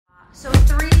So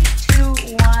three, two,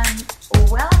 one,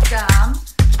 welcome.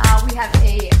 We have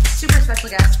a super special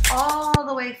guest all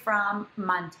the way from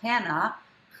Montana,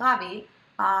 Javi.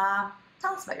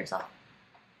 Tell us about yourself.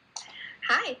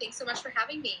 Hi, thanks so much for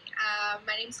having me.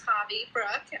 My name's Javi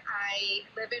Brooke. I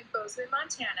live in Bozeman,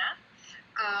 Montana.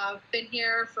 Been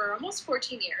here for almost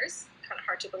 14 years. Kind of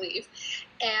hard to believe.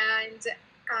 And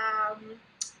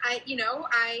I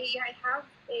have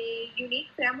a unique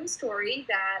family story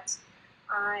that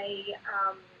I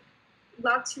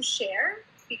love to share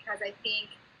because I think,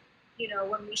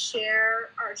 when we share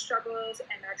our struggles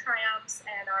and our triumphs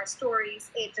and our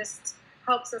stories, it just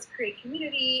helps us create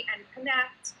community and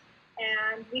connect,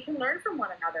 and we can learn from one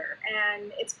another.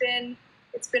 And it's been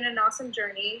an awesome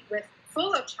journey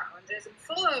full of challenges and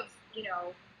full of,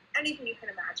 anything you can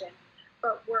imagine,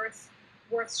 but worth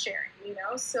sharing,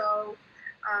 So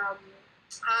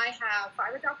I have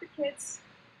 5 adopted kids,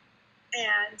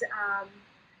 and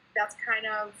that's kind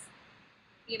of,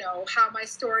 how my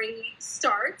story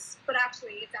starts. But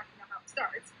actually, it's actually not how it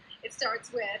starts. It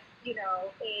starts with,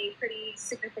 a pretty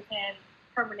significant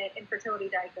permanent infertility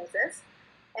diagnosis.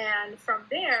 And from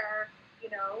there,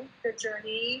 the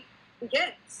journey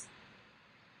begins.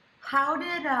 How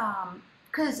did,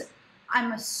 because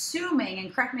I'm assuming,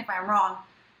 and correct me if I'm wrong,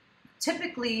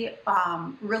 typically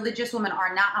religious women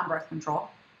are not on birth control.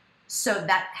 So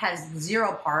that has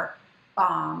zero part.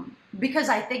 Because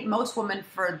I think most women,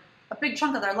 for a big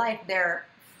chunk of their life,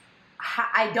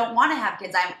 I don't want to have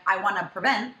kids. I want to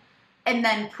prevent. And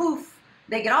then poof,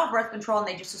 they get off birth control and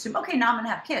they just assume, okay, now I'm going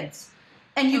to have kids.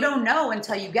 And you don't know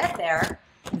until you get there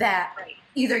that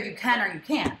either you can or you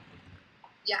can't.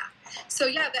 Yeah. So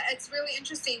it's really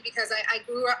interesting because I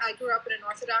grew up in an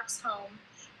Orthodox home.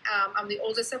 I'm the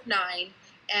oldest of 9,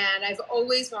 and I've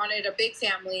always wanted a big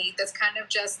family. That's kind of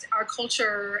just our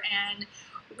culture, and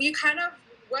you kind of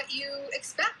what you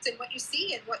expect and what you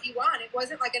see and what you want. It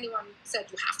wasn't like anyone said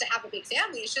you have to have a big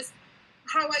family. It's just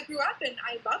how I grew up, and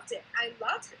I loved it. I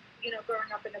loved,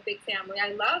 growing up in a big family.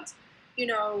 I loved,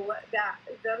 that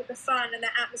the fun and the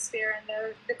atmosphere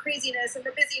and the craziness and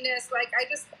the busyness. Like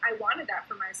I wanted that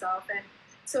for myself. And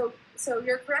so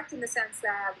you're correct in the sense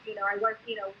that,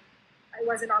 I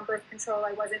wasn't on birth control.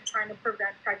 I wasn't trying to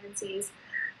prevent pregnancies.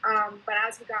 But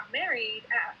as we got married,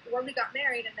 when we got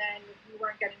married and then we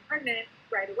weren't getting pregnant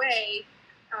right away,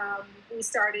 we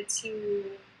started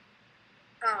to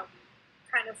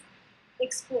kind of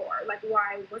explore, like,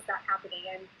 why was that happening,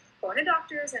 and going to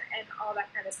doctors and all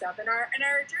that kind of stuff. And our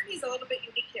journey is a little bit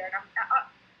unique here. And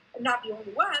I'm not the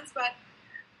only ones, but,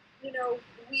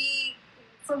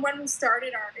 from when we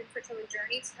started our infertility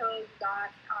journey till we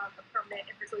got a permanent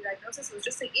infertility diagnosis, it was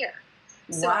just a year.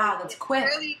 Wow, that's quick.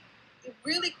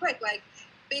 Really quick. Like,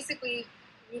 basically,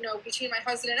 between my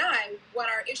husband and I, what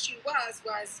our issue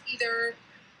was either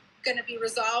going to be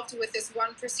resolved with this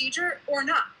one procedure or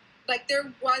not. Like,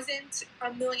 there wasn't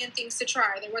a million things to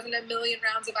try. There wasn't a million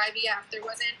rounds of IVF. There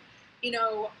wasn't,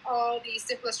 all these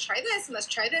different, let's try this and let's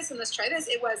try this and let's try this.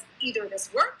 It was either this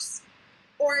works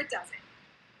or it doesn't.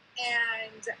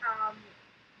 And,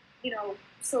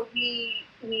 so we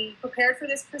prepared for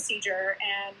this procedure,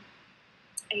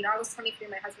 and I was 23,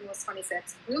 my husband was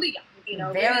 26, really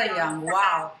young, Very really young.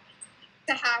 Wow.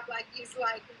 To have like these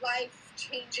like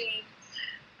life-changing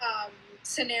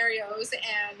scenarios,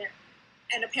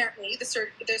 and apparently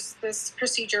this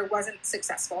procedure wasn't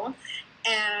successful,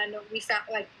 and we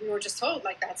were just told,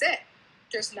 like, that's it.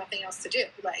 There's nothing else to do.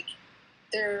 Like,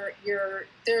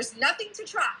 there's nothing to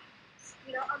try.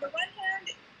 On the one hand,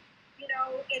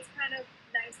 it's kind of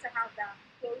nice to have that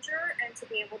closure and to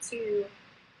be able to,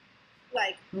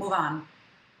 like,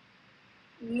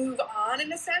 move on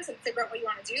in a sense and figure out what you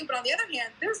want to do. But on the other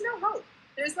hand, there's no hope.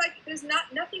 There's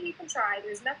nothing you can try.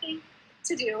 There's nothing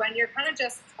to do, and you're kind of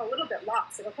just a little bit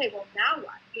lost. Like, okay, well, now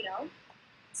what?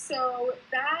 So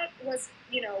that was,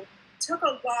 took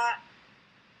a lot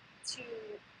to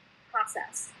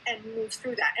process and move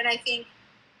through that. And I think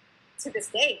to this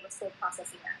day, we're still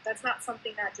processing that. That's not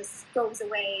something that just goes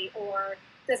away or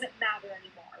doesn't matter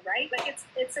anymore, right? Like,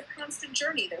 it's a constant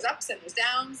journey. There's ups and there's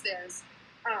downs. There's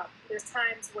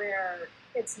times where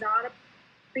it's not a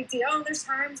big deal, and there's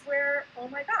times where, oh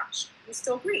my gosh, you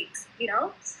still grieve,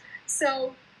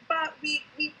 So, but we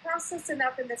processed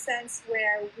enough in the sense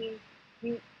where we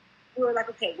were like,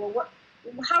 okay, well,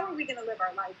 how are we going to live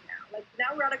our life now? Like,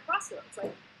 now we're at a crossroads.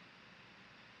 Like,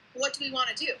 what do we want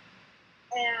to do?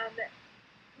 And,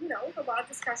 with a lot of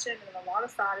discussion and a lot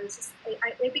of thought,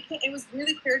 it was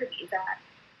really clear to me that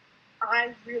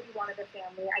I really wanted a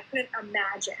family. I couldn't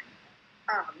imagine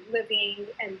living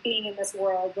and being in this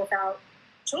world without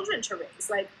children to raise.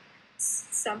 Like,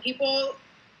 some people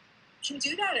can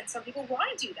do that, and some people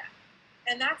want to do that,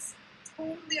 and that's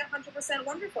totally 100%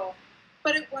 wonderful.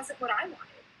 But it wasn't what I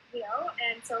wanted,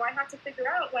 and so I have to figure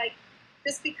out, like,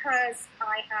 just because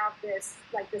I have this,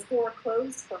 like, this door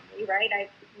closed for me, right? I'm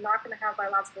not going to have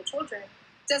biological children,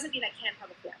 doesn't mean I can't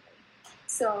have a family.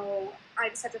 So I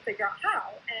just had to figure out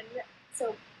how. And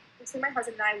so between my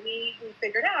husband and I, we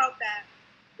figured out that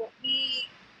what the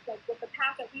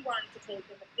path that we wanted to take,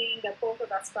 and the thing that both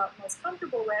of us felt most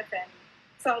comfortable with and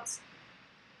felt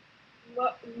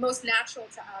most natural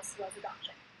to us was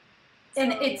adoption.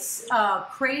 And it's a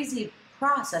crazy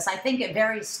process. I think it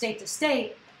varies state to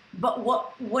state. But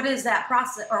what is that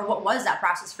process, or what was that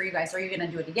process for you guys? Are you going to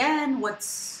do it again?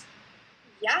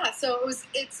 Yeah, so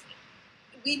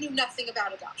we knew nothing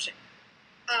about adoption.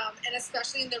 And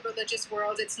especially in the religious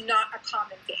world, it's not a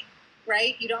common thing,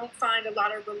 right? You don't find a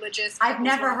lot of religious I've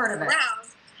never heard of it around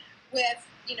with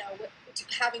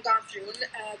having gone through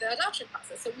the adoption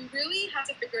process. So we really had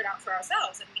to figure it out for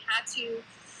ourselves, and we had to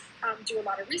do a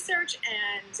lot of research,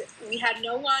 and we had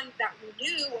no one that we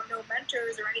knew, or no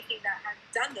mentors or anything that had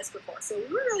done this before. So we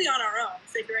were really on our own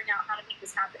figuring out how to make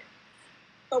this happen.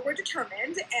 But we're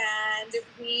determined, and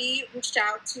we reached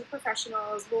out to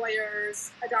professionals,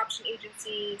 lawyers, adoption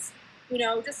agencies,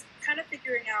 just kind of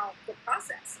figuring out the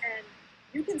process. And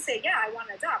you can say, yeah, I want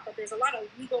to adopt, but there's a lot of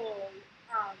legal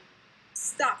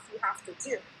stuff you have to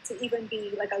do to even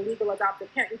be like a legal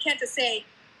adoptive parent. You can't just say,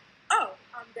 oh,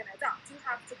 I'm going to adopt. You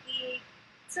have to be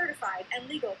certified and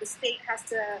legal. The state has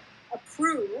to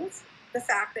approve the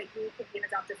fact that you can be an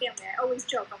adoptive family. I always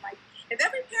joke, I'm like, if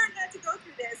every parent had to go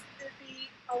through this, there'd be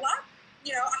a lot,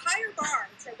 a higher bar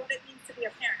to what it means to be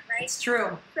a parent, right? It's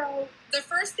true. So the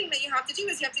first thing that you have to do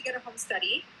is you have to get a home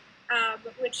study,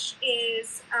 which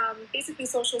is basically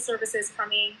social services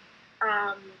coming.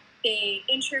 They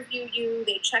interview you,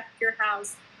 they check your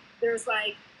house. There's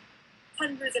like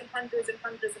hundreds and hundreds and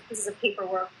hundreds of pieces of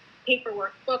paperwork,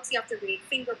 books you have to read,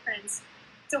 fingerprints.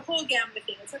 It's a whole gamut of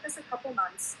things. It took us a couple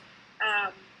months.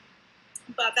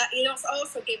 But that it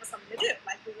also gave us something to do.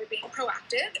 Like, we were being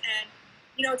proactive, and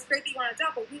it's great that you want to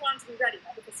adopt, but we wanted to be ready.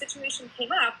 Like, if the situation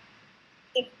came up,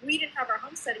 if we didn't have our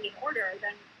home study in order,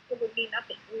 then it would mean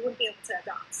nothing. We wouldn't be able to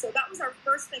adopt. So that was our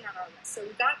first thing on our list. So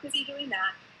we got busy doing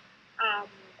that,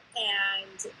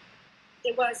 and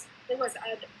it was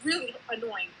a really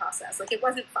annoying process. Like, it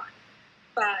wasn't fun,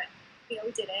 but we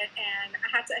did it, and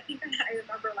I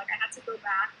remember, like, I had to go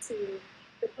back to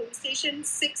the police station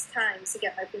 6 times to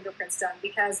get my fingerprints done,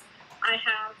 because I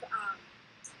have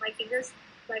my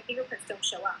fingerprints don't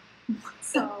show up.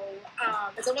 So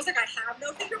it's almost like I have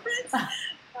no fingerprints.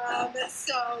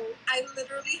 So I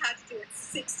literally had to do it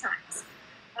 6 times.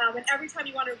 And every time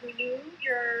you want to renew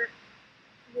your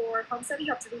home study,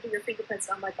 you have to redo your fingerprints.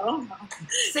 And I'm like, oh no,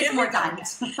 6 more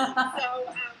times. So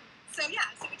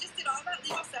we just did all that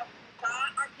legal stuff. We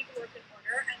got our paperwork in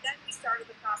order, and then we started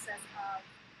the process of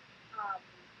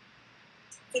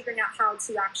figuring out how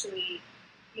to actually,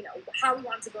 how we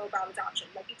want to go about adoption.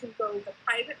 Like, you can go the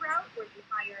private route, where you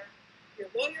hire your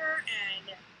lawyer,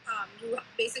 and you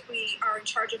basically are in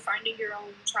charge of finding your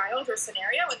own child or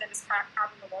scenario, and then just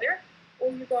having a lawyer. Or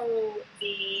you go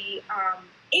the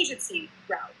agency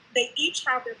route. They each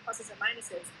have their pluses and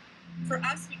minuses. For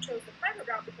us, we chose the private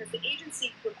route because the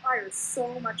agency requires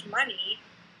so much money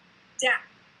down,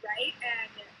 right? And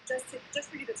just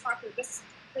for you to talk to, just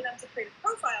for them to create a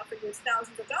profile for you, is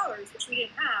thousands of dollars, which we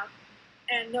didn't have,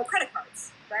 and no credit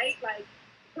cards, right? Like,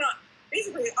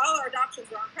 basically all our adoptions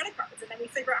were on credit cards, and then we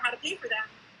figure out how to pay for them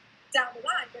down the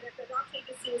line. But if the adoption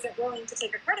agency isn't willing to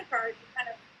take a credit card, it kind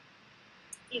of,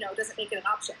 doesn't make it an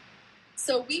option.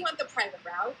 So we went the private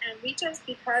route, and we just,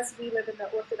 because we live in the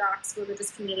Orthodox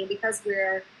religious community, because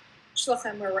we're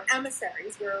shluchim, where we're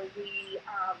emissaries, where we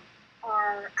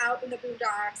are out in the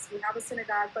boondocks, we have a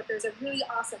synagogue, but there's a really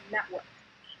awesome network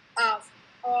of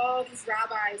all these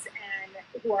rabbis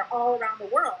and who are all around the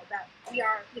world that we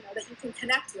are, that you can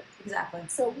connect with. Exactly.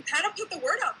 So we kind of put the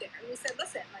word out there, and we said,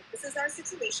 listen, like, this is our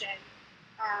situation.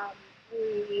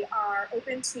 We are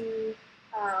open to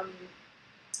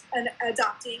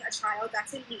adopting a child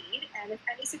that's in need, and if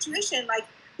any situation, like,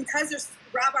 because there's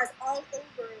rabbis all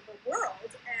over the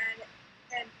world,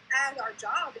 and as our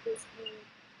job is we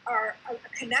are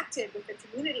connected with the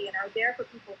community and are there for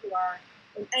people who are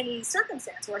in any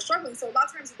circumstance who are struggling. So a lot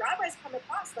of times rabbis come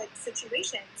across, like,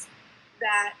 situations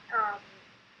that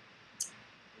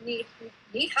need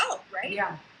help, right?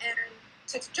 Yeah. And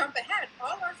to jump ahead,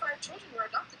 all our 5 children were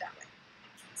adopted that way.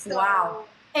 So, wow.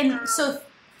 And so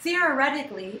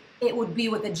theoretically, it would be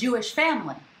with a Jewish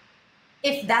family.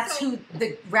 If that's who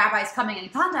the rabbi's coming in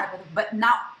contact with, but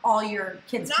not all your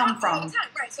kids come from. Not all the time,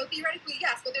 right? So theoretically,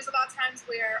 yes, but there's a lot of times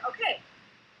where, okay,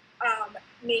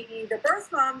 maybe the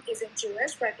birth mom isn't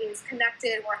Jewish, but is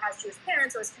connected or has Jewish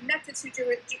parents or is connected to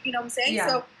Jewish, you know what I'm saying? Yeah.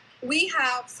 So we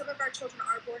have, some of our children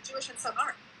are born Jewish and some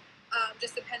aren't,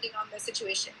 just depending on the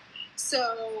situation.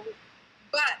 So,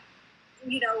 but,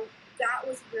 you know, that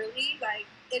was really like,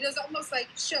 it was almost like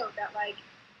showed that like,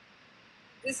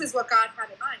 this is what God had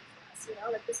in mind for us, you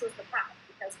know, like this was the path,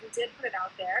 because we did put it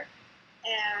out there,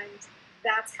 and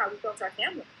that's how we built our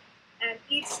family. And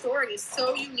each story is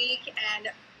so unique and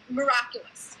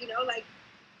miraculous, you know, like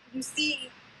you see,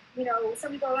 you know,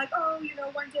 some people are like, oh, you know,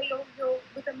 one day you'll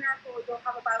with a miracle, you'll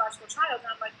have a biological child.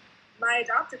 And I'm like, my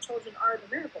adopted children are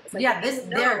the miracles. Like, yeah,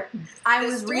 I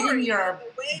was reading your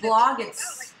blog.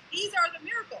 It's like, these are the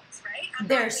miracles, right?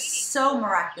 They're so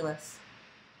miraculous.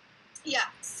 Yeah,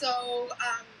 so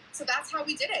that's how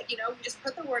we did it. You know, we just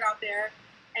put the word out there,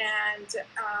 and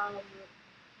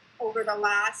over the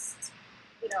last,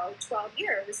 12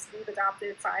 years, we've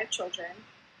adopted 5 children.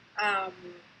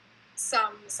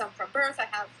 Some from birth. I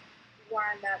have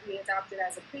one that we adopted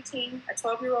as a preteen, a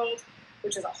 12-year-old,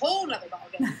 which is a whole nother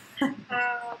ballgame. And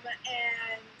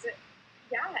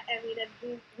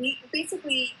we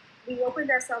basically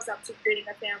opened ourselves up to creating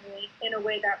a family in a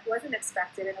way that wasn't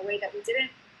expected, in a way that we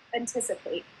didn't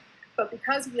anticipate. But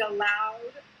because we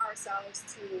allowed ourselves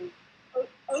to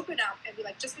open up and be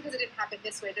like, just because it didn't happen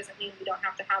this way doesn't mean we don't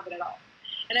have to have it at all.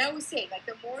 And I always say, like,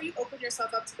 the more you open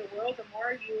yourself up to the world, the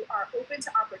more you are open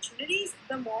to opportunities,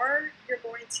 the more you're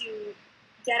going to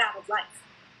get out of life.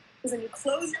 Because when you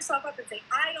close yourself up and say,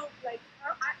 I don't, like,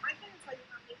 I can't tell you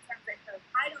how many times I heard,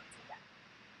 I don't do that.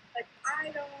 Like,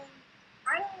 I don't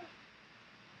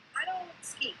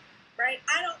ski, right?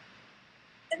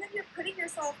 And then you're putting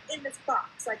yourself in this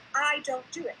box, like, I don't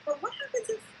do it. But what happens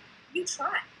if you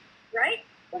try, right?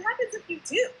 What happens if you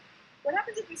do? What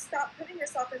happens if you stop putting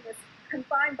yourself in this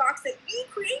confined box that you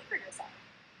create for yourself?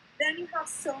 Then you have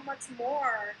so much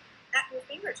more at your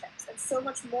fingertips and so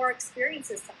much more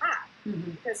experiences to have,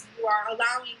 because you are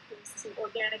allowing things to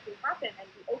organically happen and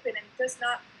be open and just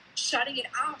not shutting it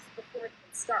off before it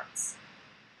even starts.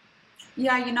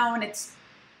 Yeah, and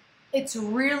it's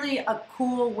really a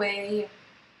cool way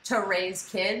to raise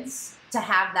kids, to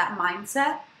have that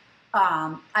mindset.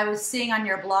 I was seeing on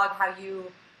your blog how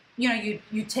you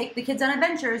take the kids on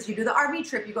adventures, you do the RV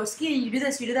trip, you go skiing, you do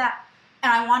this, you do that.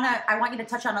 And I want you to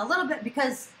touch on a little bit,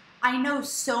 because I know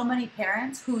so many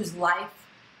parents whose life,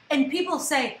 and people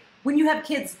say, when you have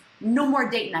kids, no more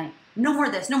date night, no more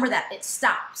this, no more that, it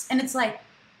stops. And it's like,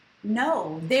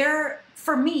 no,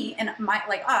 for me and my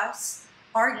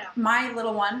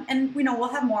little one, and we'll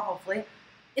have more hopefully,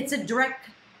 it's a direct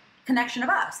connection of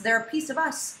us. They're a piece of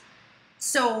us.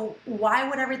 So why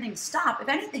would everything stop? If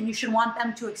anything, you should want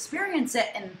them to experience it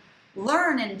and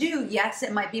learn and do. Yes,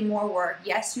 it might be more work.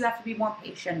 Yes, you have to be more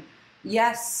patient.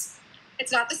 Yes.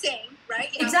 It's not the same,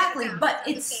 right? Exactly, but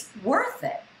it's worth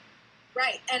it.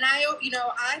 Right, and I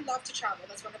love to travel.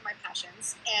 That's one of my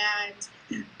passions.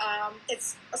 And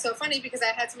it's so funny because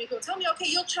I had so many people tell me, okay,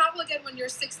 you'll travel again when you're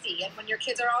 60 and when your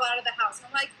kids are all out of the house. And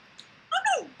I'm like,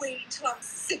 I'm not waiting till I'm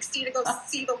 60 to go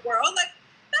see the world. Like,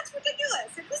 that's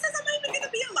ridiculous. And who says I'm not even going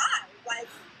to be alive? Like,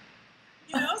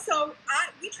 so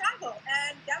we travel.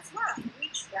 And guess what? We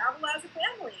travel as a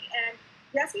family. And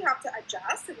yes, we have to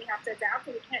adjust and we have to adapt,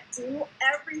 and we can't do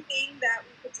everything that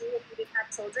we could do if we didn't have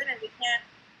children. And we can't,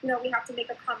 we have to make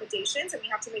accommodations, and we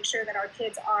have to make sure that our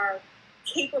kids are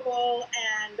capable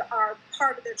and are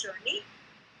part of their journey.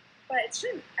 But it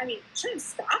shouldn't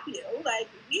stop you. Like,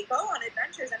 we go on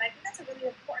adventures, and I think that's a really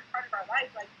important part of our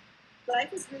life. Like,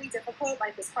 life is really difficult.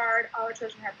 Life is hard. All our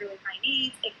children have really high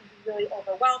needs. It can be really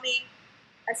overwhelming,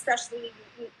 especially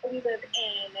we live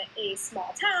in a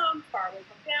small town, far away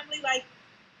from family. Like,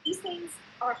 these things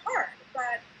are hard,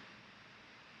 but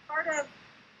part of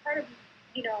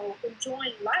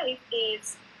enjoying life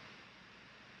is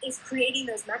creating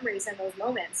those memories and those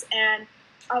moments. And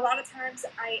a lot of times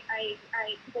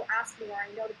people ask me, or I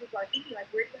know that people are thinking, like,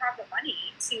 where do you have the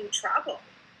money to travel?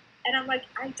 And I'm like,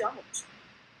 I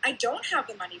don't have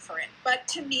the money for it. But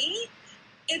to me,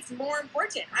 it's more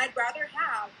important. I'd rather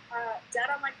have debt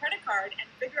on my credit card and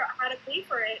figure out how to pay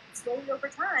for it slowly over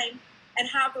time and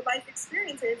have the life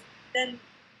experiences than,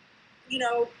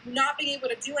 not being able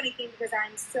to do anything because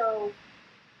I'm so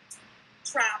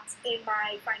trapped in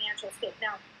my financial state.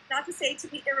 Now, not to say to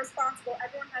be irresponsible,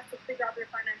 everyone has to figure out their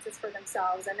finances for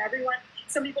themselves, and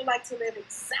some people like to live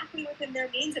exactly within their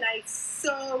means, and I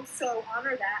so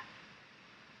honor that.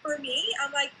 For me,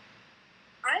 I'm like,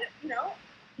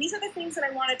 these are the things that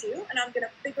I want to do, and I'm going to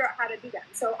figure out how to do them.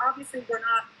 So obviously we're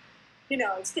not,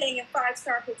 staying in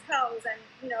 5-star hotels and,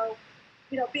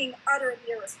 being utterly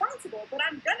irresponsible, but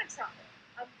I'm going to travel.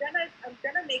 I'm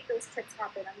gonna make those trips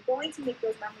happen. I'm going to make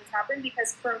those memories happen,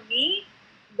 because for me,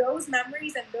 those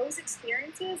memories and those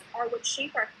experiences are what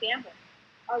shape our family,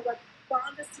 are what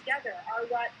bond us together, are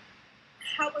what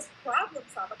help us problem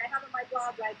solve. Like I have on my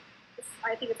blog, like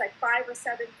I think it's like 5 or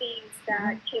 7 things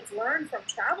that kids learn from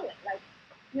traveling. Like,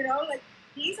 like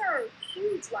these are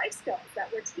huge life skills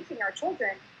that we're teaching our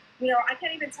children. I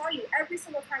can't even tell you, every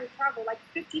single time we travel, like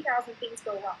 50,000 things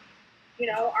go wrong.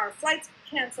 Our flights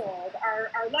canceled, our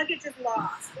luggage is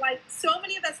lost. Like so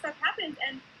many of that stuff happens,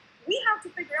 and we have to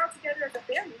figure out together as a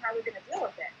family how we're going to deal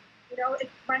with it. If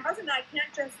my husband and I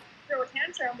can't just throw a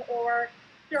tantrum or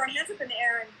throw our hands up in the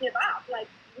air and give up. Like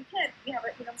we can't. We have a,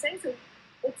 what I'm saying. So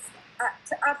it's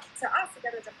to us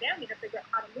together as a family to figure out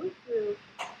how to move through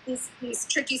these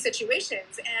tricky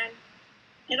situations, and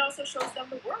it also shows them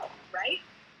the world, right?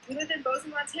 We live in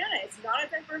Bozeman, Montana. It's not a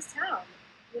diverse town.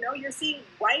 You're seeing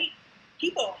white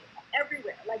people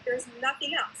everywhere. Like there's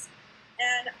nothing else.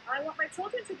 And I want my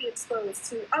children to be exposed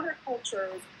to other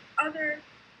cultures, other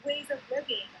ways of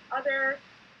living, other,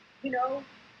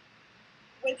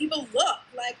 way people look,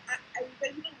 like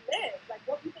way people live, like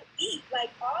what people eat. Like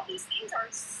all these things are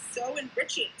so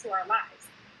enriching to our lives.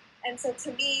 And so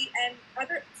to me, and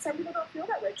some people don't feel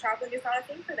that way. Traveling is not a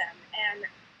thing for them. And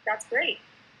that's great.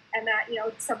 And that,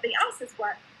 something else is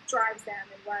what drives them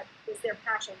and what is their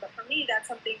passion. But for me, that's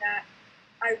something that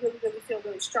I really, really feel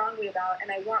really strongly about.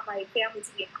 And I want my family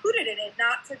to be included in it,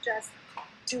 not to just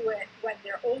do it when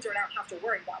they're older and I don't have to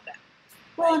worry about them.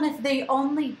 Well, and if they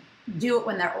only do it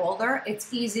when they're older,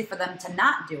 it's easy for them to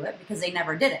not do it because they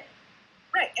never did it.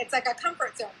 Right. It's like a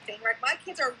comfort zone thing, right? My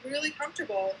kids are really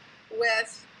comfortable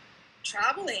with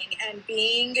traveling and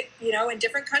being, in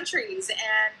different countries,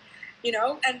 and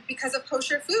and because of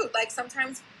kosher food, like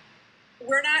sometimes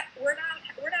we're not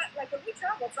like when we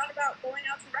travel, it's not about going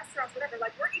out to restaurants, whatever.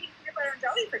 Like we're eating peanut butter and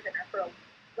jelly for dinner for a week,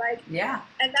 like yeah.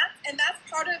 And that's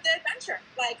part of the adventure.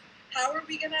 Like how are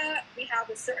we we have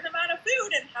a certain amount of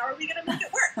food, and how are we gonna make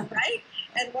it work, right?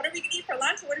 And what are we gonna eat for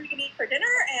lunch, and what are we gonna eat for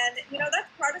dinner? And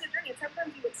that's part of the journey. And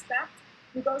sometimes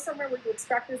you go somewhere where you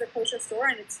expect there's a kosher store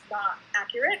and it's not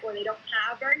accurate, or they don't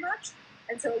have very much,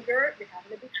 and so you're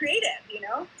having to be creative,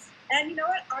 And you know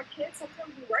what? Our kids,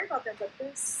 sometimes we worry about them, but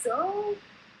they're so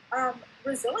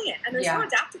resilient and they're so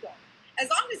adaptable. As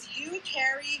long as you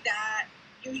carry that,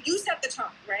 you set the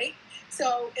tone, right?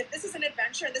 So if this is an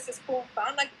adventure and this is cool and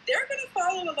fun, like they're going to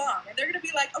follow along and they're going to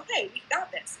be like, okay, we got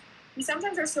this. We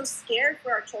sometimes are so scared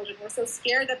for our children. We're so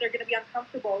scared that they're going to be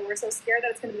uncomfortable. We're so scared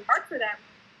that it's going to be hard for them.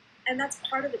 And that's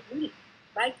part of the beauty.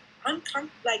 Like,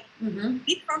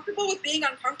 be comfortable with being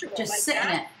uncomfortable. Just like sit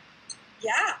in it.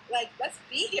 Yeah, like let's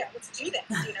be here, let's do this,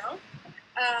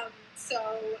 So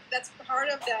that's part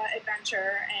of the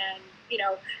adventure, and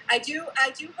I do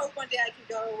hope one day I can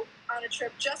go on a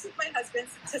trip just with my husband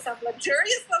to some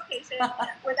luxurious location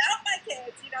without my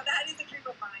kids. That is a dream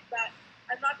of mine, but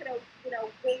I'm not going to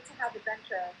wait to have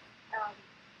adventure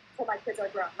till my kids are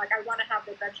grown. Like I want to have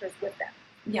the adventures with them.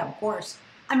 Yeah, of course.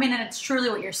 I mean, and it's truly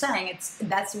what you're saying.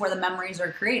 That's where the memories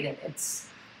are created.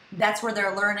 That's where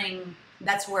they're learning.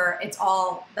 That's where it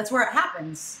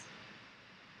happens.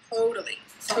 Totally.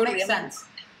 So it makes sense.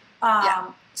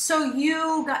 Yeah. So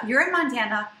you're in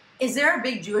Montana. Is there a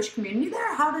big Jewish community there?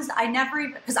 Because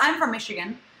I'm from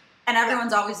Michigan, and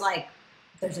everyone's always like,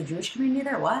 there's a Jewish community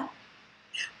there? What?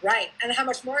 Right. And how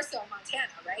much more so in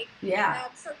Montana, right? Yeah.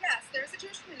 So yes, there's a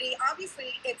Jewish community.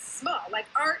 Obviously, it's small. Like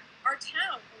our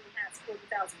town only has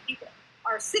 40,000 people.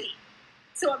 Our city.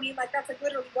 So, I mean, like, that's like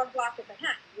literally one block of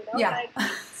Manhattan, Yeah.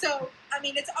 So, I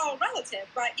mean, it's all relative.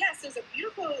 But yes, there's a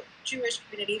beautiful Jewish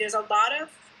community. There's a lot of,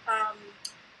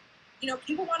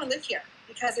 people want to live here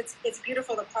because it's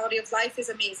beautiful. The quality of life is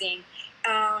amazing.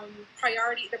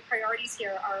 The priorities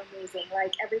here are amazing.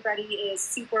 Like, everybody is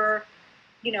super,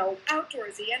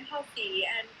 outdoorsy and healthy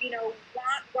and,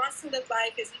 wants to live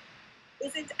life,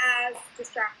 isn't as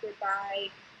distracted by,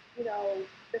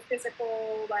 the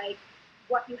physical, like,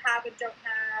 what you have and don't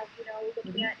have,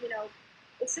 looking at,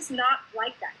 it's just not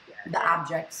like that here. The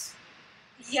objects.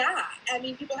 Yeah. I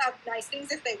mean, people have nice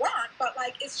things if they want, but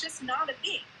like, it's just not a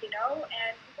thing, and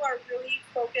people are really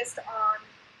focused on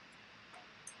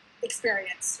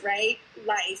experience, right?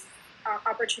 Life,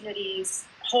 opportunities,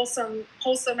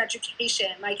 wholesome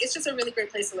education. Like, it's just a really great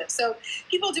place to live. So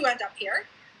people do end up here.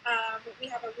 We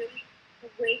have a really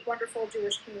great, wonderful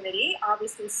Jewish community,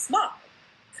 obviously small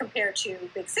compared to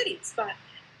big cities, but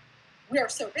we are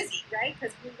so busy, right?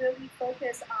 Because we really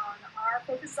focus on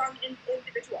the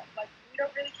individual. Like, we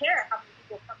don't really care how many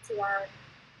people come to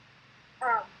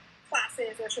our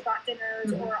classes or Shabbat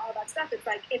dinners or all that stuff. It's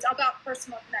like, it's about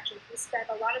personal connections. We spend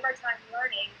a lot of our time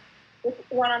learning with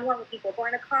one-on-one with people,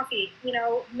 going to coffee, you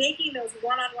know, making those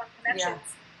one-on-one connections.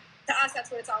 To us, that's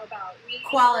what it's all about.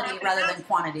 Quality rather than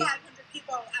quantity. 500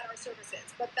 people at our services,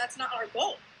 but that's not our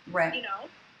goal, right? You know,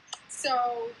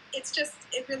 so it's just,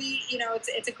 it really, you know,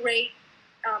 it's a great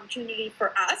community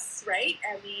for us, right?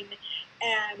 I mean,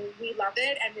 and we love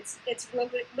it, and it's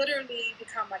really, literally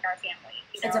become like our family.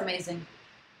 You know? It's amazing.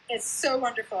 It's so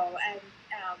wonderful, and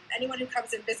anyone who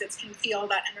comes and visits can feel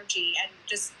that energy, and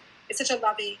just, it's such a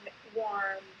loving,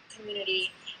 warm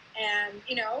community. And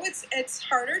you know, it's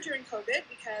harder during COVID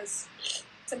because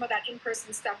some of that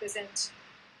in-person stuff isn't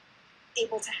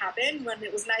able to happen. When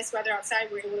it was nice weather outside,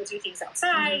 we were able to do things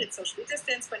outside and socially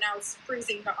distance, but now it's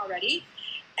freezing already.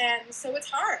 And so it's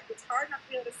hard. It's hard not to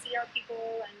be able to see our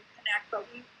people and connect, but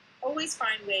we always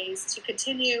find ways to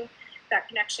continue that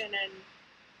connection and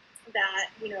that,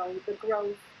 you know, the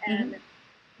growth, and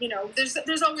you know,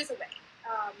 there's always a way.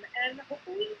 And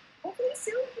hopefully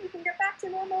soon we can get back to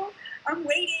normal. I'm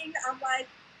waiting. I'm like,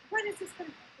 when is this going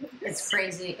to happen? It's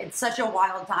crazy. It's such a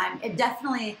wild time. It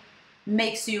definitely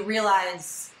makes you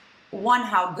realize, one,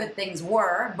 how good things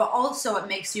were, but also it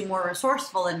makes you more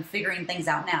resourceful in figuring things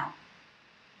out now.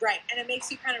 Right. And it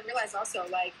makes you kind of realize also,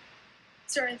 like,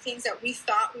 certain things that we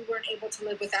thought we weren't able to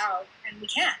live without, and we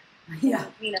can. Yeah.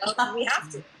 You know, we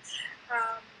have to.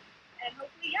 And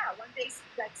hopefully, yeah, one day,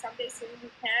 like someday soon, we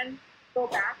can go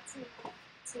back to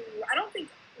I don't think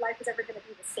life is ever going to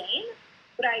be the same,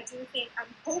 but I do think, I'm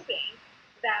hoping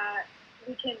that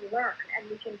we can learn, and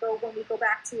we can go, when we go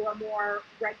back to a more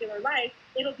regular life,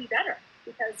 it'll be better,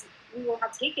 because we will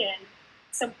have taken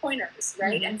some pointers,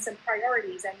 right, and some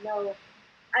priorities, and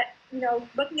you know,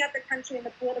 looking at the country and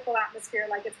the political atmosphere,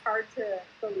 like, it's hard to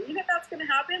believe that that's going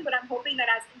to happen, but I'm hoping that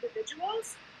as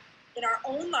individuals, in our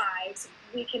own lives,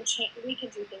 we can change, we can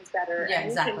do things better, yeah, and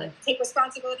exactly. we can take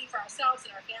responsibility for ourselves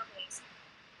and our families.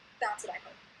 That's what I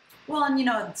hope. Well, and you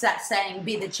know, it's that saying,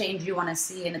 be the change you want to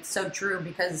see, and it's so true,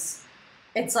 because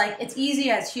it's like, it's easy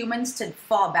as humans to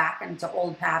fall back into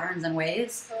old patterns and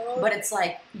ways, but it's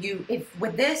like, if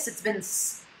with this,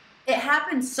 it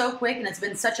happened so quick, and it's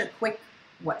been such a quick,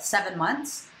 7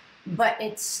 months, but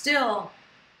it's still,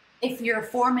 if you're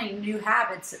forming new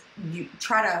habits, you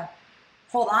try to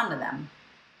hold on to them.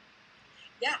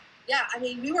 Yeah, I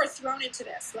mean, we were thrown into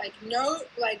this,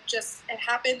 just, it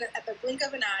happened at the blink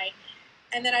of an eye,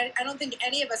 and then I don't think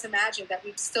any of us imagined that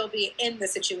we'd still be in the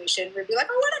situation. We'd be like,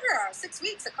 oh, whatever, 6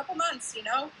 weeks, a couple months, you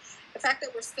know? The fact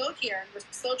that we're still here and we're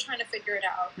still trying to figure it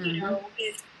out, you know,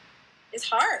 is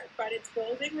hard, but it's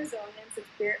building resilience,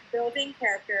 it's building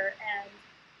character, and,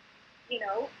 you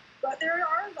know, but there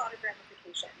are a lot of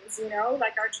ramifications, you know,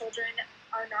 like, our children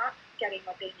are not getting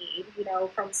what they need, you know,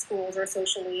 from schools or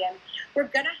socially, and we're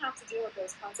going to have to deal with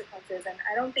those consequences, and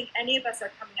I don't think any of us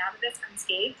are coming out of this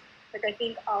unscathed. Like, I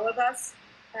think all of us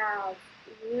have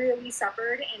really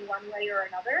suffered in one way or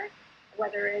another,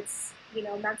 whether it's, you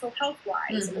know, mental health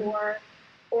wise or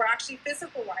actually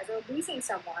physical wise, or losing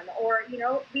someone, or, you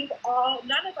know,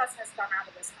 none of us has gone out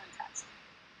of this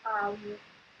untouched.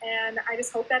 And I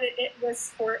just hope that it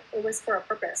was for a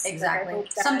purpose. Exactly.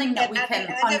 Like, something that we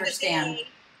can understand. Day,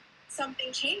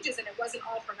 something changes, and it wasn't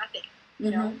all for nothing.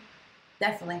 You know?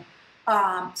 Definitely.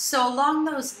 So along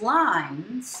those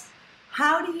lines,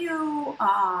 how do you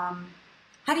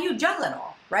juggle it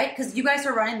all, right? Because you guys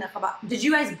are running the Chabad. Did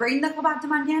you guys bring the Chabad to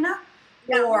Montana?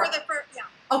 Yeah, we were the first. Yeah.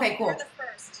 Okay, cool. We were the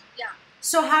first. Yeah.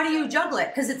 So how do you juggle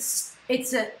it? Because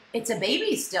it's a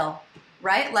baby still,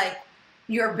 right? Like,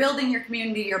 you're building your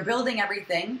community, you're building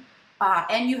everything,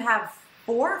 and you have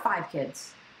 4 or 5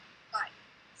 kids.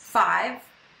 5.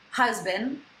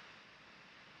 Husband.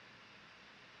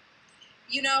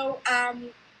 You know,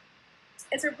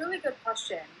 it's a really good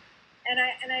question, and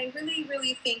I really,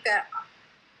 really think that,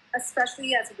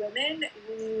 especially as women,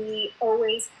 we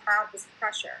always have this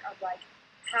pressure of, like,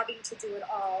 having to do it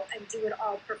all, and do it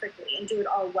all perfectly, and do it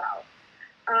all well.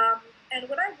 And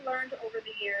what I've learned over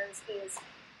the years is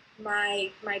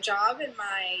my job and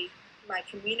my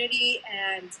community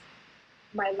and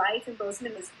my life in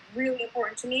Bozeman is really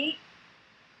important to me,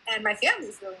 and my family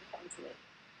is really important to me.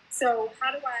 So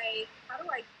how do I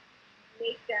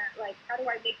make that, like, how do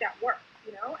I make that work,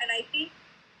 you know? And I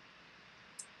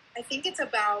think it's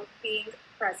about being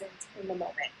present in the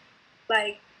moment.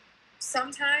 Like,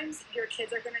 sometimes your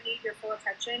kids are going to need your full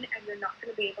attention, and you're not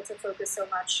going to be able to focus so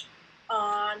much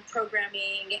on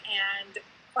programming and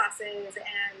classes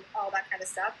and all that kind of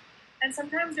stuff. And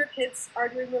sometimes your kids are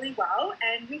doing really well,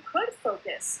 and you could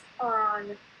focus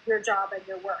on your job and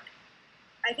your work.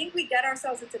 I think we get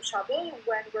ourselves into trouble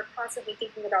when we're constantly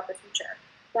thinking about the future.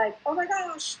 Like, oh my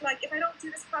gosh, like if I don't do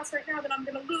this class right now, then I'm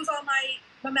going to lose all my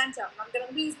momentum. I'm going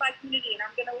to lose my community, and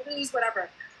I'm going to lose whatever.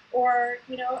 Or,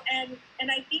 and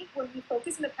I think when we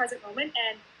focus in the present moment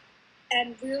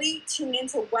and really tune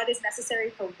into what is necessary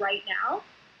for right now,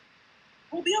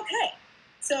 we'll be okay.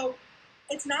 So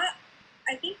it's not,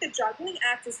 I think the juggling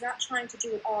act is not trying to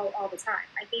do it all the time.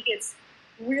 I think it's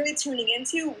really tuning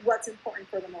into what's important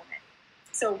for the moment.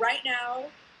 So right now,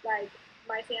 like,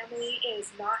 my family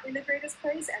is not in the greatest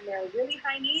place, and they're really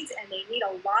high needs, and they need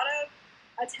a lot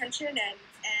of attention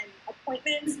and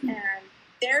appointments and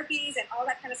therapies and all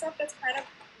that kind of stuff. That's kind of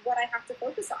what I have to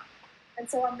focus on. And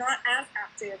so I'm not as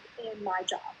active in my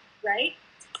job, right?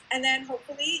 And then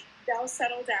hopefully they'll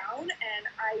settle down,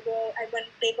 and when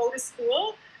they go to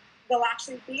school, they'll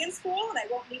actually be in school, and I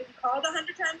won't need to be called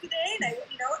 100 times a day, and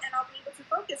and I'll be able to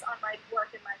focus on my work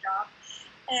and my job.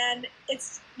 And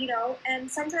it's, and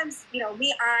sometimes,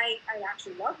 me, I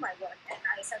actually love my work, and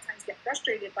I sometimes get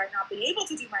frustrated by not being able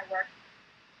to do my work.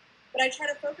 But I try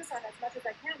to focus on as much as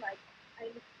I can, like,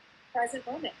 I'm present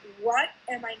moment. What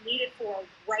am I needed for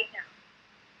right now?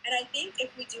 And I think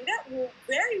if we do that, we'll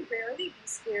very rarely be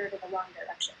steered in the wrong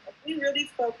direction. If we really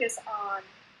focus on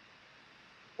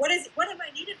what am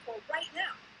I needed for right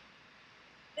now,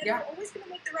 then we're always going to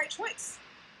make the right choice.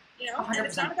 100%. And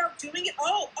it's not about doing it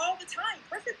all the time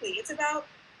perfectly. It's about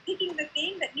picking the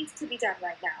thing that needs to be done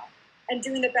right now and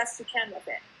doing the best you can with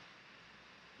it.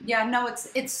 Yeah, no,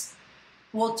 it's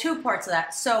well, two parts of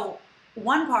that. So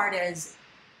one part is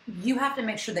you have to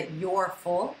make sure that you're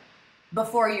full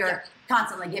before you're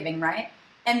constantly giving, right?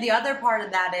 And the other part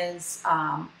of that is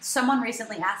someone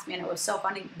recently asked me, and it was so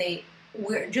funny.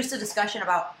 We're just a discussion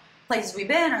about places we've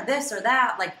been or this or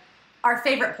that, like our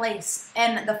favorite place.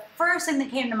 And the first thing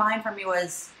that came to mind for me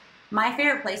was my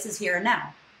favorite place is here and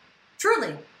now.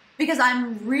 Truly. Because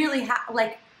I'm really,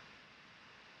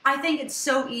 I think it's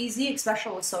so easy,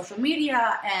 especially with social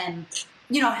media and,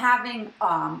 having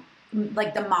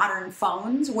like the modern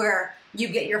phones where you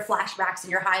get your flashbacks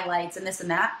and your highlights and this and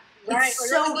that. Right, it's or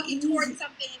so you're looking easy. towards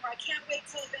something, or I can't wait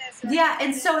till this. Yeah,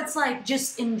 and so it's like,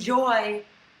 just enjoy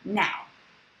now.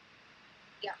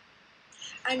 Yeah.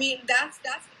 I mean,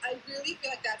 I really feel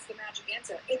like that's the magic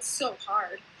answer. It's so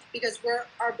hard because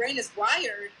our brain is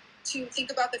wired to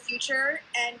think about the future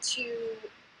and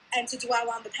to dwell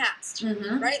on the past,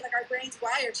 right? Like, our brain's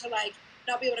wired to, like,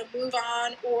 not be able to move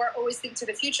on or always think to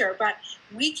the future, but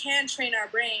we can train our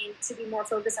brain to be more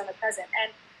focused on the present.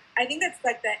 And I think that's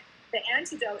like the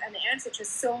antidote and the answer to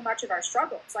so much of our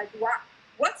struggles. Like,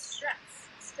 what's stress?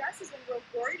 Stress is when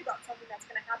we're worried about something that's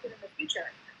going to happen in the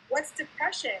future. What's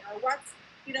depression, or what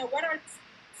are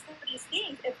some of these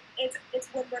things? It's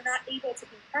when we're not able to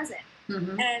be present.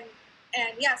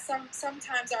 And yeah,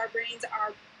 sometimes our brains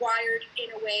are wired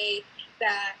in a way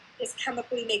that is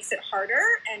chemically makes it harder,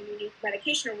 and we need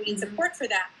medication or we need support for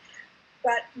that.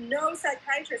 But no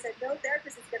psychiatrist and no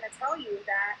therapist is going to tell you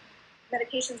that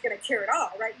medication is going to cure it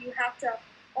all, right? You have to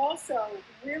also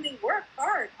really work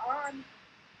hard on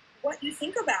what you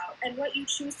think about and what you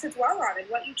choose to dwell on and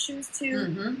what you choose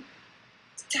to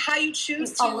how you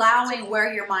choose to allowing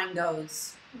where your mind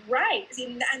goes. Right,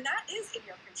 and that is in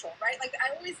your control, right? Like,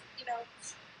 I always,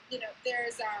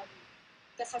 there's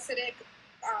the Hasidic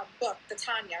book, the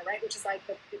Tanya, right, which is like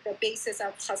the basis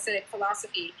of Hasidic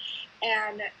philosophy,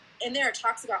 and in there it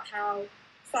talks about how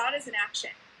thought is an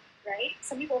action, right?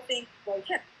 Some people think, well, you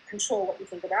can't control what you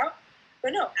think about,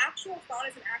 but no, actual thought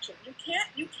is an action. You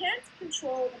can't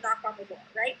control the knock on the door,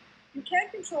 right? You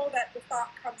can't control that the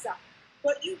thought comes up,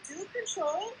 but you do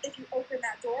control if you open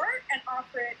that door and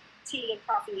offer it tea and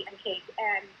coffee and cake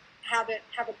and have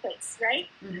a place, right?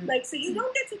 Like, so you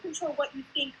don't get to control what you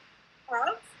think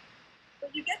of,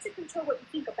 but you get to control what you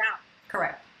think about.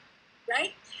 Correct.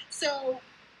 Right? So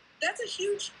that's a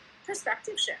huge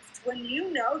perspective shift when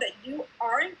you know that you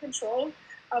are in control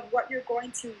of what you're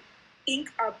going to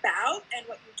think about and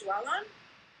what you dwell on.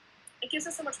 It gives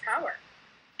us so much power.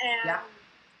 And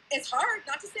it's hard,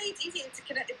 not to say it's easy. It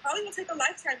probably will take a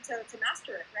lifetime to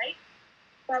master it, right?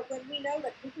 But when we know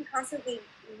that we can constantly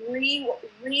rewire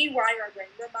our brain,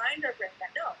 remind our brain that,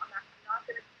 no, I'm not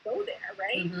going to go there,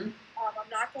 right? I'm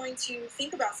not going to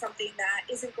think about something that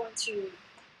isn't going to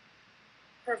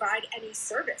provide any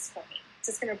service for me. It's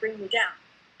just going to bring me down.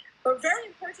 But very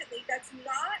importantly, that's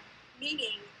not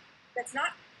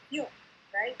feeling,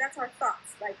 right? That's our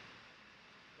thoughts. Like,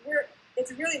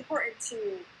 it's really important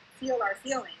to feel our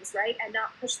feelings, right? And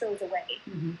not push those away.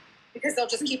 Because they'll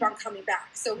just keep on coming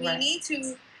back. So we need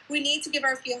to give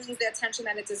our feelings the attention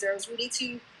that it deserves. We need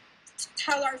to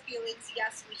tell our feelings,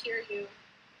 yes, we hear you,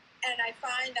 And I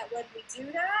find that when we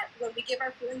do that, when we give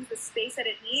our feelings the space that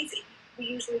it needs, we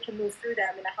usually can move through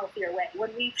them in a healthier way.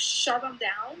 When we shove them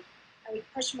down and we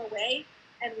push them away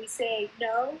and we say,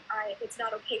 no, it's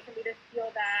not okay for me to feel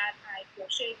that, I feel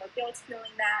shame or guilt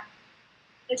feeling that,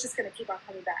 it's just going to keep on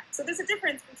coming back. So there's a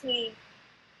difference between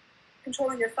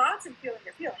controlling your thoughts and feeling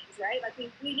your feelings, right? Like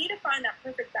we need to find that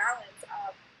perfect balance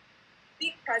of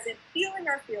being present, feeling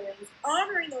our feelings,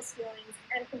 honoring those feelings,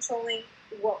 and controlling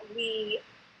what we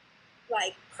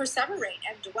like perseverate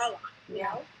and dwell on, you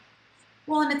know?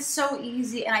 Well, and it's so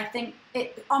easy, and I think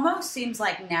it almost seems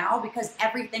like now, because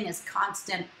everything is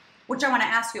constant, which I want to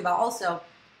ask you about also,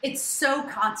 it's so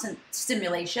constant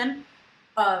stimulation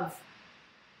of,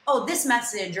 oh, this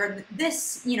message or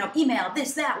this, email,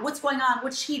 this, that, what's going on,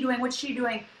 what's she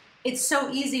doing? It's so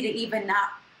easy to even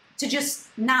to just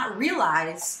not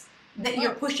realize that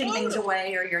you're pushing things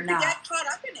away or you're not. To get caught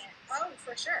up in it. Oh,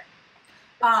 for sure.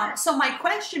 So my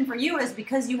question for you is,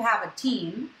 because you have a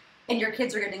teen and your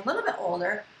kids are getting a little bit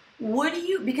older,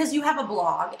 because you have a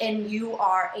blog and you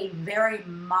are a very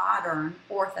modern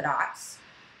Orthodox,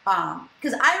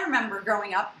 because I remember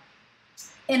growing up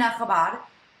in a Chabad,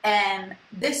 and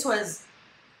this was,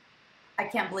 I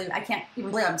can't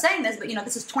even believe I'm saying this, but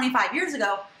this is 25 years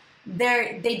ago.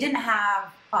 They didn't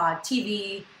have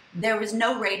TV, there was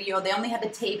no radio, they only had the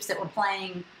tapes that were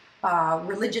playing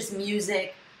religious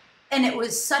music, and it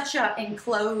was such an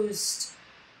enclosed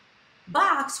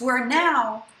box where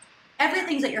now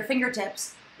everything's at your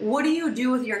fingertips. What do you do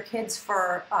with your kids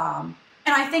for, and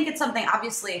I think it's something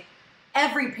obviously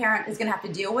every parent is going to have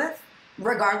to deal with,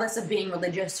 regardless of being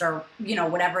religious or,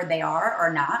 whatever they are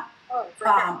or not. Oh, for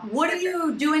sure. What are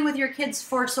you doing with your kids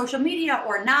for social media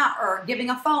or not, or giving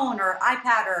a phone or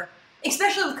iPad, or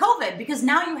especially with COVID, because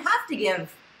now you have to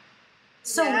give.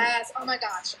 So yes, oh my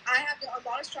gosh. I have a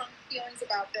lot of strong feelings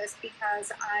about this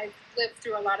because I've lived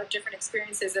through a lot of different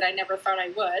experiences that I never thought I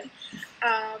would.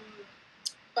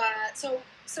 But so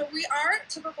we are a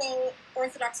typical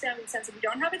Orthodox family in the sense that we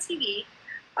don't have a TV.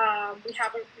 We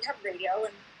have radio,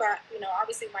 but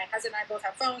obviously my husband and I both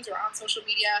have phones. We're on social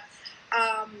media.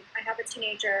 I have a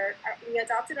teenager. We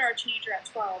adopted our teenager at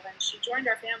 12, and she joined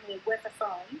our family with a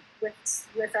phone, with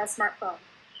a smartphone.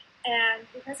 And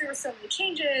because there were so many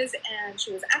changes and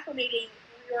she was acclimating,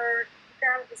 we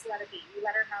gotta just let it be. We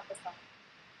let her have the phone.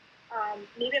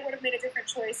 Maybe I would have made a different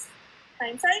choice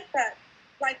hindsight, but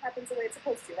life happens the way it's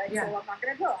supposed to, right? Yeah. So I'm not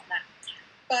going to dwell on that.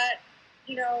 But,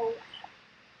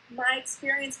 my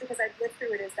experience, because I've lived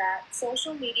through it, is that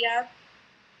social media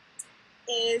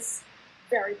is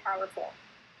very powerful.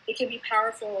 It can be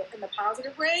powerful in the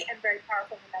positive way and very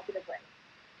powerful in the negative way.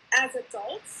 As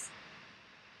adults,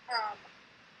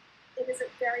 it is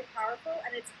very powerful,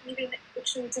 and it's even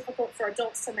extremely difficult for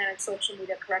adults to manage social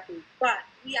media correctly. But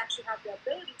we actually have the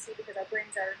ability to, because our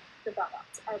brains are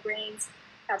developed. Our brains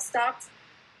have stopped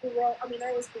growing. I mean, they're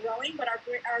always growing, but our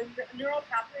neural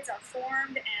pathways are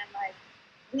formed,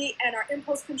 and our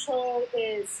impulse control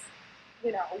is,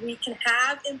 we can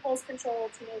have impulse control.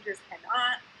 Teenagers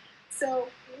cannot.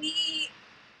 So if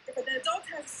an adult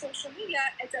has social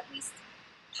media, it's at least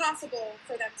possible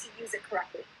for them to use it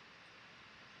correctly.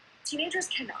 Teenagers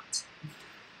cannot.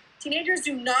 Teenagers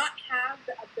do not have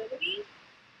the ability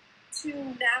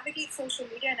to navigate social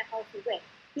media in a healthy way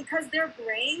because their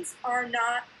brains are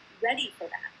not ready for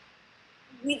that.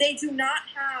 They do not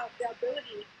have the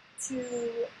ability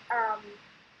to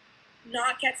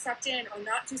not get sucked in or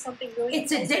not do something really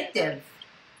It's addictive.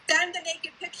 Send the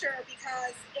naked picture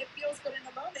because it feels good in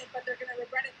the moment, but they're going to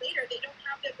regret it later. They don't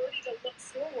have the ability to look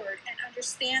forward and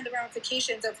understand the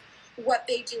ramifications of what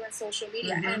they do in social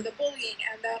media and the bullying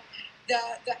and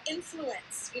the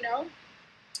influence,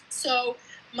 So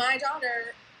my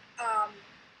daughter had,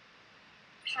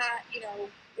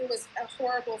 it was a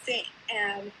horrible thing.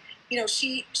 And,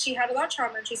 she had a lot of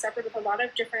trauma and she suffered with a lot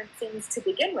of different things to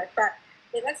begin with. But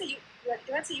let's say you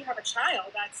have a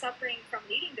child that's suffering from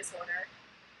an eating disorder,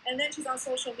 and then she's on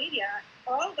social media.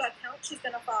 All the accounts she's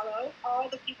going to follow, all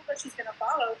the people that she's going to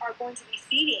follow are going to be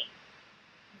feeding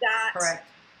that. Correct.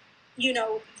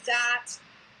 That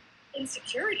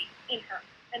insecurity in her.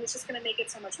 And it's just going to make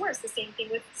it so much worse. The same thing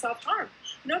with self-harm.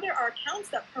 There are accounts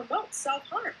that promote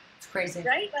self-harm. It's crazy.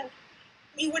 Right? Like,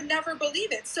 you would never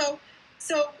believe it. So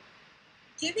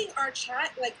giving our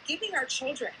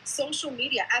children social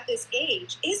media at this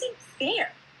age isn't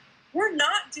fair. We're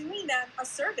not doing them a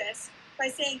service by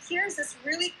saying, here's this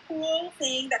really cool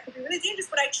thing that could be really dangerous,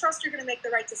 but I trust you're going to make the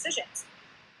right decisions.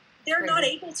 They're not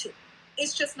able to.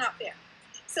 It's just not fair.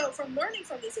 So from learning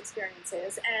from these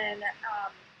experiences and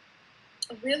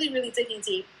really, really digging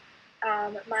deep,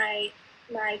 my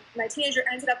my teenager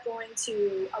ended up going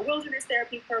to a wilderness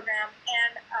therapy program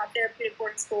and a therapeutic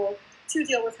boarding school to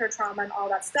deal with her trauma and all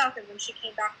that stuff. And when she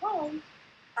came back home,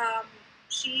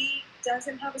 she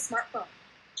doesn't have a smartphone.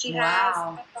 She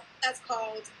has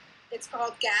it's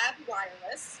called Gabb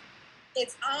Wireless.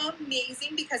 It's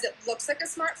amazing because it looks like a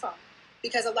smartphone.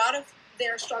 Because a lot of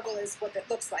their struggle is what it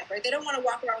looks like, right? They don't want to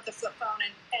walk around with a flip phone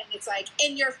and it's like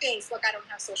in your face. Look, I don't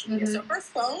have social media. So her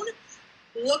phone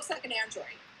looks like an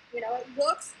Android. You know, it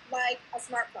looks like a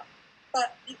smartphone.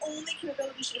 But the only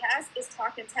capability she has is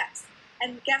talk and text.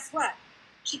 And guess what?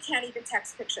 She can't even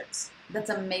text pictures. That's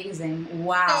amazing.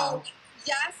 Wow. So,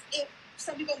 yes,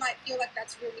 some people might feel like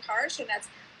that's really harsh and that's,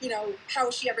 you know, how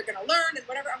is she ever going to learn and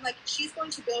whatever. I'm like, she's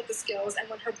going to build the skills. And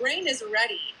when her brain is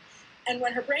ready and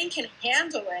when her brain can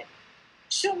handle it,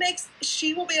 she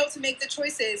will be able to make the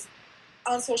choices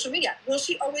on social media. Will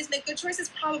she always make good choices?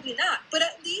 Probably not. But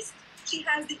at least she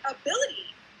has the ability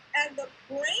and the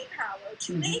brain power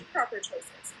to make proper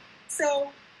choices.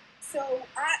 So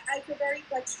I feel very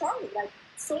strongly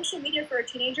social media for a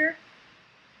teenager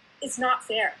is not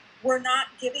fair. We're not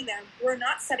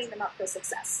setting them up for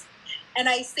success. And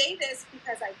I say this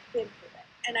because I've been through it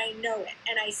and I know it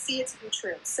and I see it to be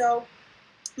true. So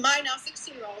my now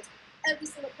 16-year-old, every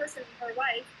single person in her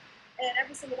life and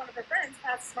every single one of her friends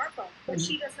has a smartphone, but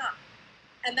she does not.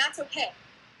 And that's okay.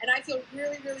 And I feel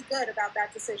really, really good about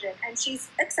that decision. And she's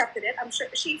accepted it. I'm sure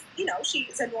she's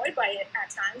annoyed by it at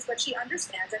times, but she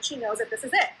understands and she knows that this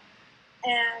is it.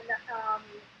 And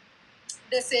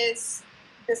this is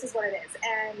what it is.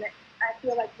 And I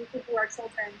feel like we can do our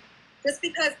children, just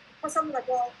because for someone like,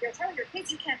 well, you're telling your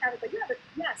kids you can't have it, but you have it.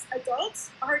 Yes,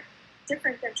 adults are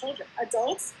different than children.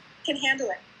 Adults can handle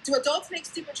it. Do adults make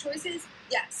stupid choices?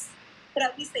 Yes. But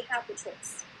at least they have the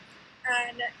choice.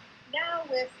 And now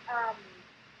with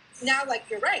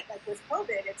you're right, like with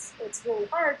COVID, it's really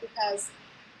hard because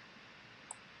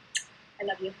I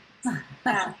love you.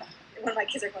 One of my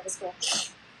kids are going to school.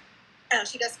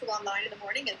 She does school online in the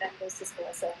morning and then goes to school.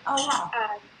 So,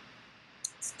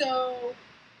 so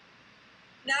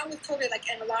now with COVID,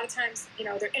 and a lot of times,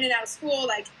 they're in and out of school.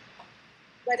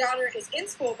 My daughter is in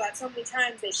school, but so many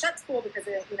times they shut school because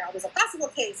there's a possible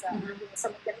case of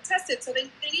someone getting tested. So they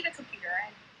need a computer,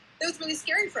 and it was really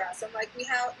scary for us. I'm like, we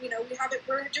have it.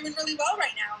 We're doing really well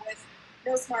right now with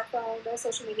no smartphone, no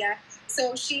social media.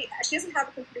 So she doesn't have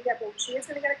a computer yet, but she is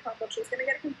going to get a Chromebook. She's going to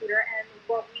get a computer, and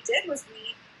what we did was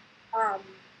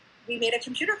we made a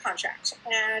computer contract,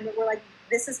 and we're like,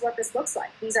 this is what this looks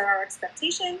like. These are our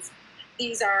expectations.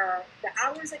 These are the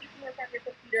hours that you can work on your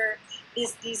computer.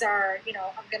 These are,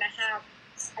 I'm going to have,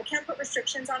 I can't put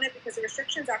restrictions on it because the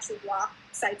restrictions actually block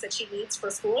sites that she needs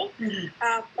for school. But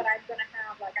I'm going to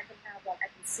have, I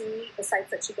can see the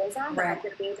sites that she goes on. Right. I'm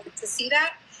going to be able to see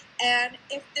that. And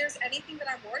if there's anything that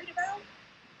I'm worried about,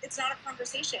 it's not a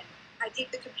conversation. I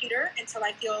take the computer until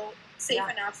I feel safe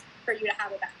enough for you to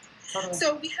have it back. Totally.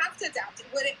 So we have to adapt.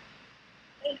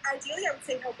 And ideally, I would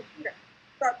say no computer.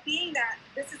 But being that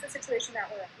this is the situation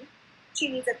that we're in, she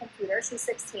needs a computer. She's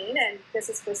 16, and this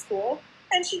is for school.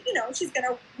 And she, she's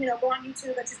gonna, go on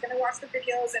YouTube and she's gonna watch the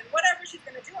videos and whatever she's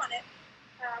gonna do on it.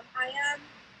 I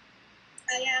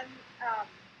am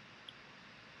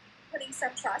putting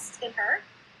some trust in her,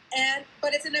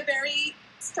 but it's in a very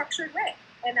structured way.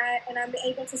 And I'm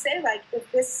able to say,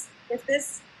 if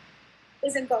this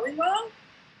isn't going well,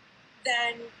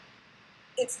 then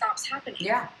it stops happening.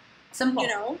 Yeah,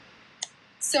 simple.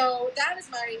 So that is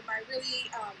my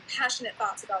really passionate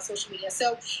thoughts about social media.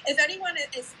 So if anyone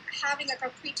is having a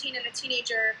preteen and a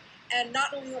teenager and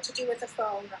not knowing what to do with a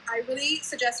phone, I really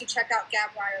suggest you check out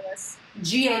Gabb Wireless.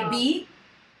 G-A-B?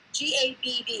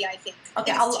 G-A-B-B, I think.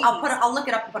 Okay, I'll look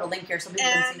it up and put a link here so people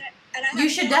can see. You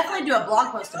should definitely do a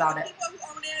blog post about it. People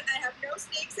who own it, I have no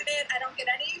stakes in it. I don't get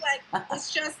any,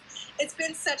 it's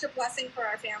been such a blessing for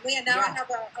our family. And now I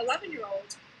have a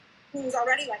 11-year-old who's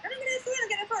already like, I'm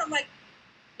getting a phone. I'm like,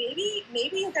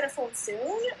 maybe you'll get a phone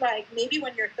soon. Maybe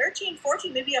when you're 13,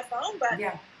 14, maybe a phone, but it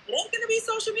ain't going to be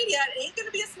social media. It ain't going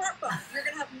to be a smartphone. You're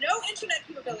going to have no internet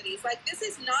capabilities. This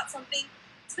is not something,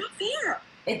 it's not fair.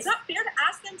 It's not fair to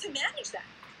ask them to manage that.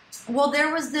 Well,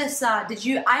 there was this, I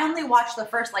only watched the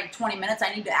first 20 minutes.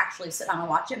 I need to actually sit down and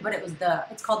watch it, but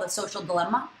it's called The Social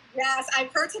Dilemma. Yes,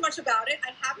 I've heard so much about it.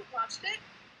 I haven't watched it.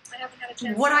 I haven't had a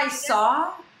chance What I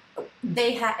saw,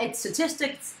 it's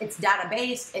statistics, it's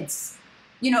database, it's,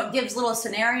 it gives little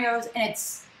scenarios, and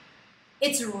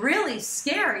it's really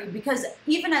scary because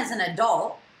even as an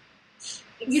adult,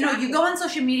 you go on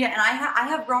social media, and I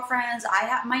have girlfriends, I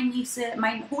have my nieces,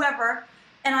 my whoever,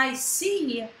 and I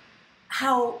see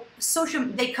how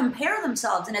they compare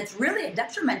themselves, and it's really a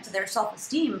detriment to their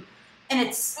self-esteem. And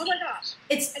it's Oh my gosh.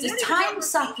 it's And you just don't even know time we're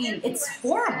sucking. being It's influenced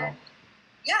horrible and-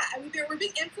 Yeah, I mean, we're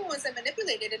being influenced and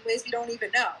manipulated in ways we don't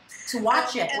even know. to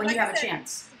watch it And when like you have I a said,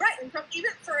 chance. Right, and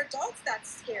even for adults, that's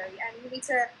scary, and we need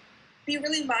to be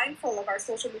really mindful of our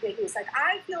social media use. Like,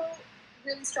 I feel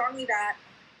really strongly that,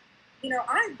 you know,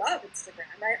 I love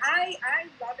Instagram, right? I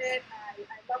love it.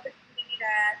 I love the community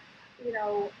that, you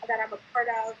know, that I'm a part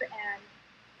of, and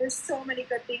there's so many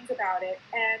good things about it.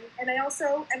 And I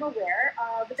also am aware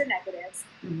of the negatives,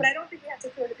 but I don't think we have to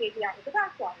throw the baby out with the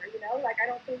bathwater, you know? Like, I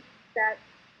don't think that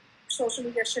social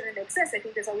media shouldn't exist. I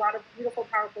think there's a lot of beautiful,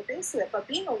 powerful things to it, but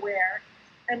being aware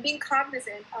and being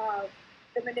cognizant of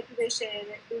the manipulation,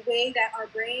 the way that our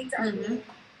brains are being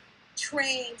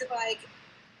trained, like,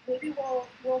 maybe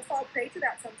we'll fall prey to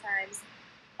that sometimes,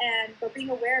 but being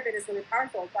aware of it is really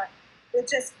powerful. But it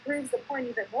just proves the point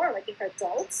even more. Like, if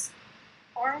adults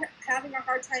are having a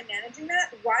hard time managing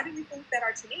that, why do we think that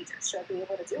our teenagers should be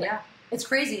able to do it? Yeah, it's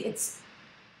crazy. It's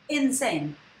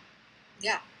insane.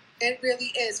 Yeah, it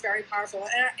really is very powerful.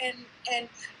 And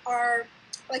our,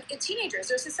 like, teenagers,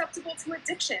 they're susceptible to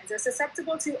addictions. They're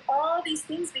susceptible to all these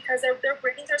things because their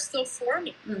brains are still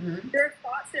forming. Their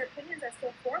thoughts, their opinions are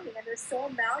still forming, and they're so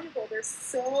malleable. They're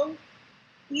so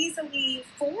easily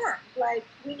formed. Like,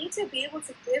 we need to be able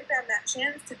to give them that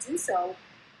chance to do so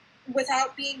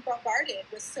without being bombarded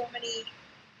with so many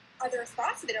other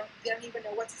thoughts that they don't even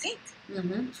know what to think.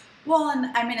 Well,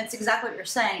 and I mean, it's exactly what you're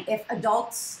saying. If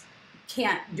adults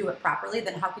can't do it properly,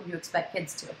 then how can you expect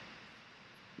kids to?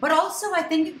 But also, I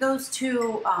think it goes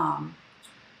to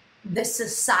the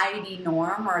society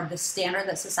norm or the standard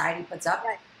that society puts up.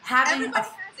 Right. Having Everybody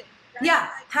has it. Right? yeah,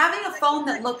 Like, having a like, phone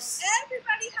that looks.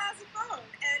 Everybody has a phone,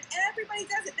 and everybody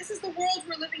does it. This is the world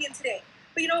we're living in today.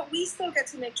 But, you know, we still get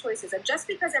to make choices, and just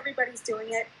because everybody's doing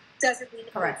it doesn't mean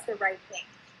it's the right thing.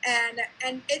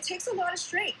 And it takes a lot of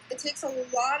strength. It takes a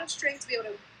lot of strength to be able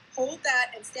to hold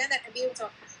that and stand that and be able to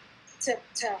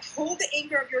hold the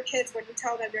anger of your kids when you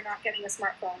tell them you're not getting a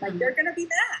smartphone. Like, they're going to be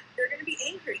mad. They're going to be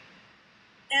angry.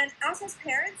 And us as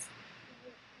parents,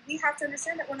 we have to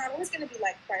understand that we're not always going to be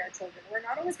liked by our children. We're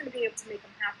not always going to be able to make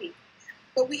them happy.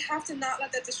 But we have to not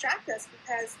let that distract us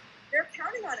because they're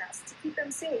counting on us to keep them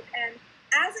safe. And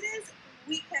as it is,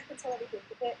 we can't control everything.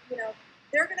 You know,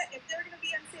 if they're gonna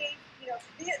be unsafe, you know,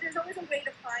 there's always a way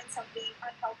to find something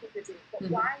unhealthy to do. But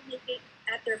why make it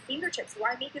at their fingertips?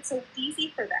 Why make it so easy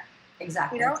for them?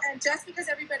 Exactly. You know, and just because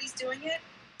everybody's doing it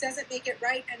doesn't make it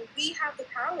right. And we have the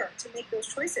power to make those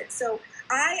choices. So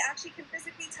I actually can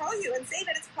physically tell you and say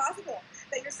that it's possible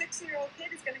that your 6-year-old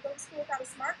kid is going to go to school without a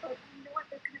smartphone. And you know what?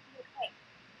 They're going to be okay.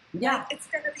 Yeah. Like, it's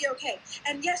going to be okay.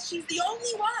 And yes, she's the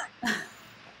only one.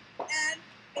 And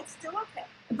it's still okay.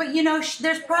 But, you know,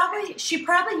 she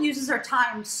probably uses her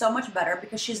time so much better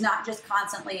because she's not just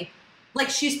constantly, like,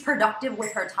 she's productive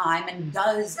with her time and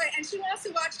does. Right, and she wants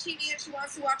to watch TV and she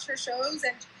wants to watch her shows.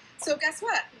 And so guess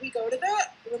what? We go to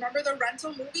remember the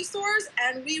rental movie stores,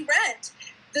 and we rent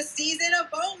the season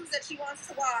of Bones that she wants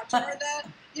to watch, or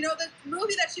the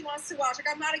movie that she wants to watch. Like,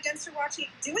 I'm not against her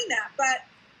doing that, but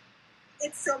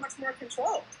it's so much more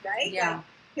controlled, right? Yeah. Like,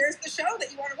 here's the show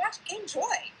that you want to watch. Enjoy.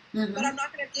 But I'm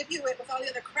not going to give you it with all the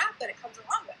other crap that it comes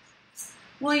along with.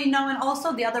 Well, you know, and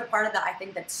also the other part of that, I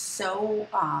think that's so,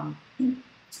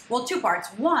 well, two parts.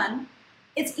 One,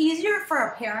 it's easier for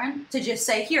a parent to just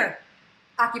say, here,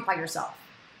 occupy yourself.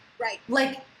 Right.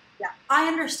 Like, yeah. I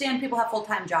understand people have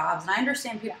full-time jobs, and I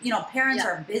understand people, you know, parents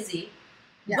are busy,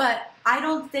 but I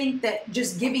don't think that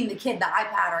just giving the kid the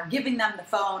iPad or giving them the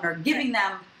phone or giving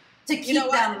them to keep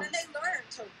them. And then they learn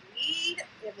to read,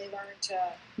 and they learn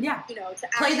to, to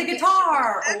play the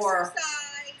guitar or exercise,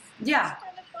 talk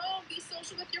on the phone, be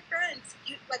social with your friends,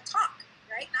 talk,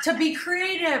 right? To be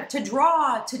creative, to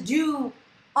draw, to do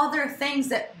other things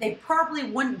that they probably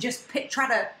wouldn't just try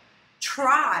to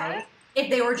try if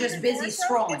they were just busy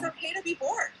scrolling. It's okay to be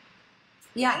bored.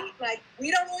 Yeah. Right? Like, we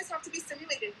don't always have to be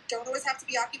stimulated. We don't always have to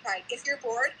be occupied. If you're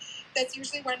bored, that's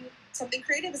usually when something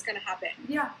creative is going to happen.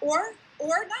 Yeah. Or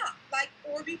not. Like,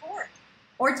 or be bored.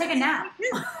 Or take a nap.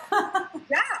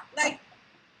 Yeah. Like,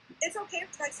 it's okay.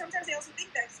 Like, sometimes I also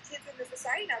think that kids in the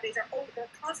society nowadays they're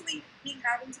constantly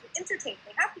having to be entertained.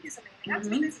 They have to do something. They have to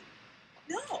be busy.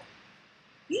 No.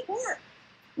 Be bored.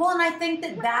 Well, and I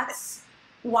think that's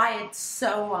why it's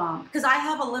so, because I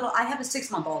have a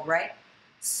 6-month-old, right?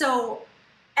 So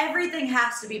everything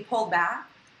has to be pulled back,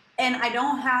 and I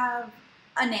don't have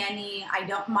a nanny.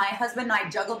 My husband and I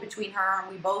juggle between her,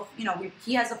 and we both,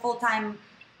 he has a full-time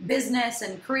business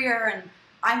and career, and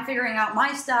I'm figuring out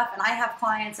my stuff, and I have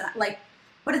clients, and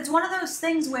but it's one of those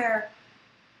things where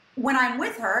when I'm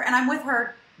with her, and I'm with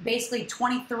her basically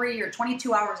 23 or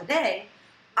 22 hours a day,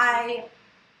 I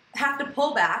have to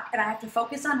pull back and I have to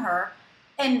focus on her.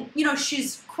 And, you know,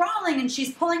 she's crawling and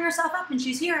she's pulling herself up and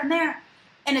she's here and there.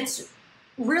 And it's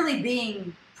really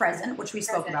being present, which we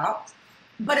spoke about.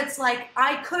 But it's like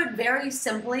I could very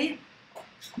simply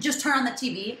just turn on the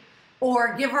TV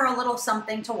or give her a little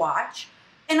something to watch.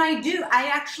 And I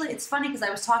actually, it's funny because I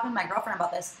was talking to my girlfriend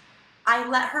about this. I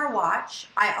let her watch,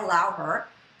 I allow her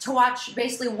to watch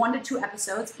basically 1 to 2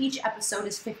 episodes. Each episode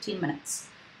is 15 minutes.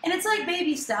 And it's like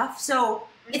baby stuff. So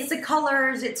it's the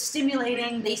colors, it's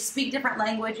stimulating, they speak different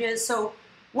languages. So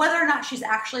whether or not she's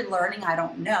actually learning, I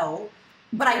don't know.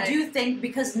 But I do think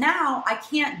because now I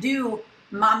can't do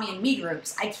mommy and me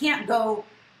groups. I can't go,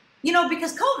 you know,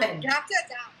 because COVID. You have to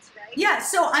adapt, right? Yeah,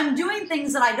 so I'm doing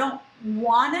things that I don't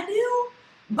want to do,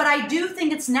 but I do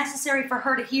think it's necessary for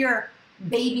her to hear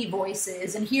baby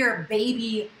voices and hear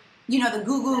baby, you know, the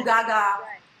goo goo gaga.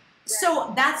 Right.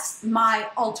 So that's my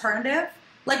alternative.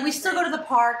 Like we still go to the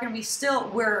park and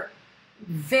we're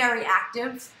very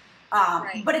active.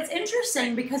 But it's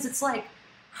interesting because it's like,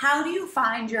 how do you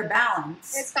find your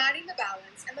balance? It's finding the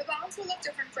balance, and the balance will look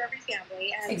different for every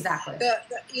family. And exactly.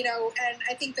 You know, and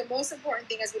I think the most important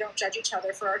thing is we don't judge each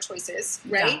other for our choices,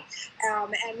 right? Yeah.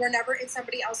 And we're never in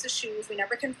somebody else's shoes. We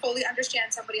never can fully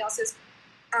understand somebody else's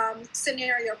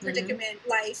scenario, predicament,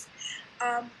 life.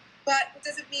 But it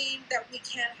doesn't mean that we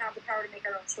can't have the power to make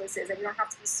our own choices, and we don't have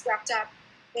to be swept up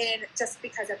in just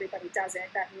because everybody does it.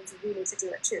 That means we need to do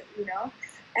it too, you know?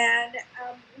 And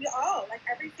we all, like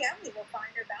every family, will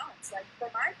find their balance. Like for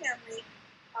my family,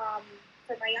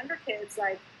 for my younger kids,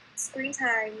 like screen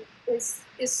time is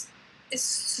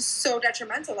so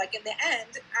detrimental. Like in the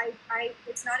end, I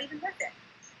it's not even worth it.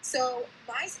 So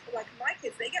my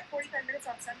kids, they get 45 minutes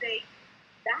on Sunday.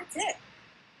 That's it.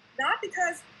 Not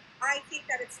because I think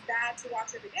that it's bad to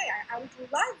watch every day. I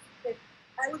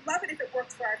would love it if it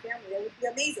worked for our family. It would be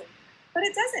amazing. But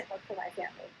it doesn't work for my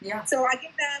family. Yeah. So I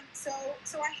give them, so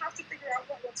I have to figure out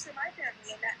what works for my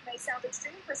family. And that may sound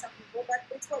extreme for some people, but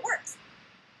it's what works.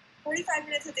 45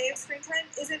 minutes a day of screen time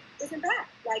isn't bad.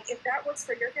 Like if that works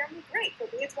for your family, great. For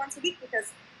me, it's once a week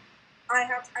because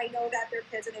I know that they're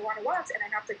kids and they want to watch, and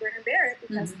I have to grin and bear it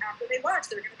because after they watch,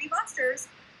 they're going to be monsters.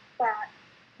 But,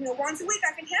 you know, once a week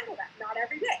I can handle that, not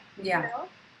every day. Yeah. You know?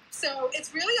 So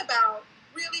it's really about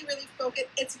really focus.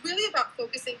 It's really about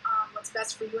focusing on what's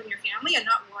best for you and your family and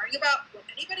not worrying about what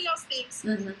anybody else thinks,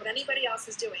 what anybody else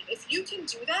is doing. If you can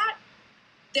do that,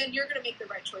 then you're going to make the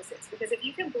right choices. Because if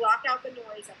you can block out the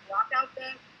noise and block out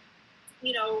the,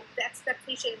 you know, the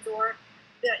expectations or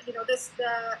the, you know,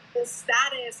 the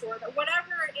status or the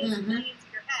whatever it is playing into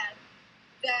your head,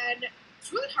 then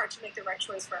it's really hard to make the right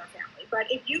choice for our family.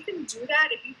 But if you can do that,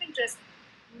 if you can just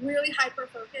really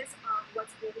hyper-focus on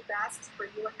what's really best for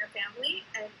you and your family,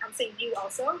 and I'm saying you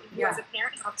also, you as a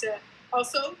parent have to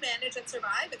also manage and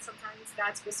survive, and sometimes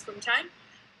that's with screen time,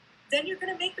 then you're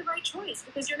going to make the right choice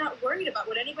because you're not worried about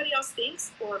what anybody else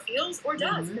thinks or feels or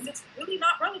does because it's really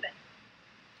not relevant.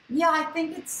 Yeah, I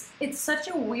think it's such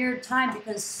a weird time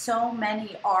because so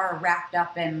many are wrapped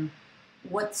up in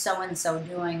what's so-and-so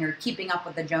doing or keeping up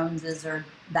with the Joneses or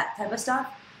that type of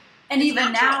stuff. And it's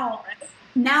even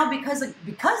now, because of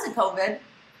COVID,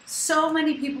 so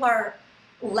many people are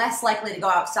less likely to go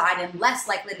outside and less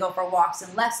likely to go for walks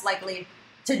and less likely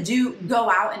to go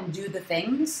out and do the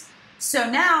things. So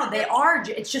now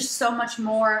it's just so much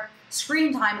more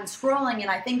screen time and scrolling, and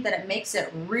I think that it makes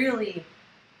it really,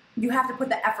 you have to put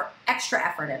the extra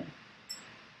effort in.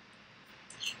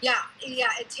 Yeah,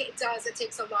 it does. It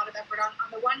takes a lot of effort. On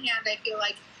the one hand, I feel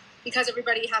like because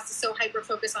everybody has to so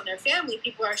hyper-focus on their family,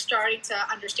 people are starting to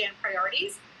understand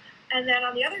priorities. And then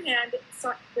on the other hand,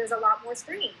 there's a lot more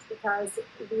screens because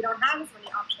we don't have as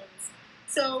many options.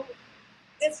 So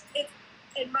it's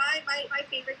and my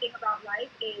favorite thing about life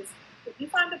is if you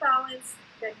find a balance,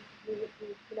 then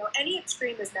you know, any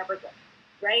extreme is never good,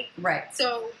 right? Right.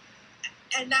 So,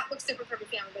 and that looks different for every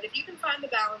family. But if you can find the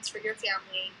balance for your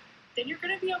family, then you're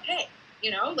going to be okay.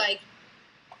 You know, like,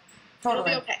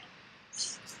 totally. It'll be okay.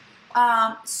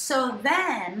 So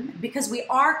then, because we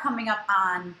are coming up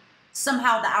on,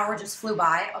 somehow the hour just flew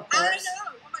by, of course. I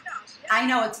know. Oh my gosh. Yeah. I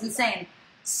know, it's insane.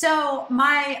 So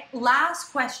my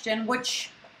last question,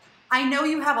 which I know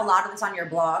you have a lot of this on your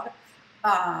blog,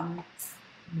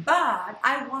 but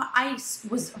I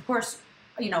was, of course,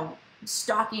 you know,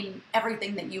 stalking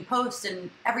everything that you post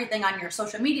and everything on your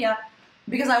social media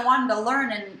because I wanted to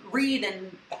learn and read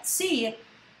and see.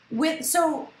 With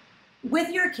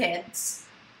your kids,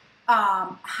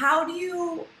 how do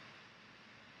you?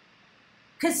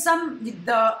 Because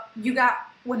you got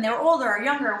when they're older or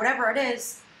younger or whatever it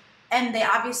is, and they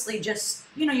obviously just,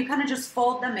 you know, you kind of just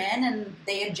fold them in and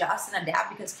they adjust and adapt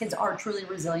because kids are truly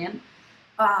resilient.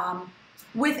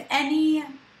 with any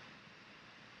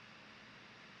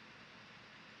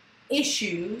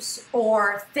issues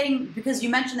or thing, because you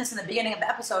mentioned this in the beginning of the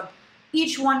episode,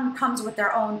 each one comes with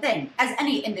their own thing, as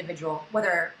any individual,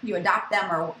 whether you adopt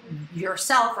them or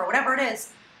yourself or whatever it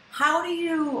is. How do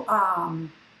you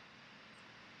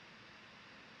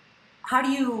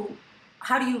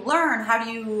learn? How do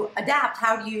you adapt?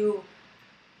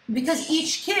 Because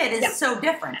each kid is so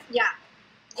different. Yeah.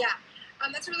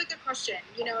 That's a really good question.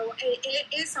 You know, it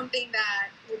is something that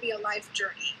will be a life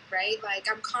journey, right? Like,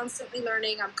 I'm constantly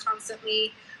learning. I'm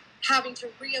constantly having to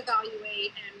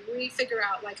reevaluate and refigure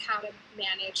out, like, how to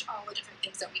manage all the different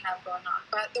things that we have going on.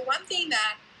 But the one thing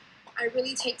that I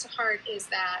really take to heart is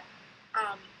that,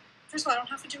 first of all, I don't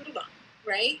have to do it alone,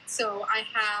 right? So I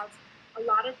have a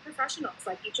lot of professionals.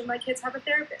 Like, each of my kids have a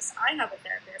therapist. I have a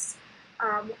therapist.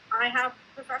 I have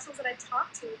professionals that I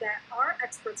talk to that are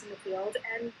experts in the field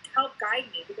and help guide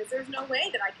me, because there's no way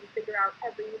that I can figure out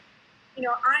every, you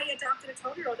know, I adopted a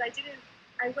 12-year-old.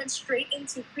 I went straight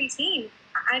into preteen.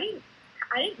 I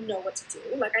didn't know what to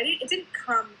do. Like, it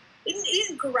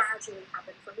didn't gradually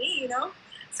happen for me, you know?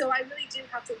 So I really do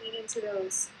have to lean into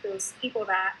those people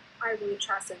that I really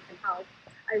trust and can help.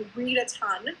 I read a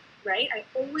ton, right? I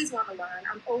always want to learn.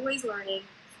 I'm always learning.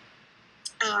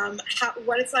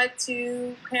 What it's like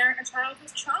to parent a child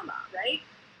with trauma, right?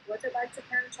 What's it like to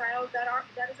parent a child that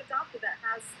is adopted, that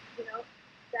has, you know,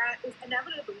 that is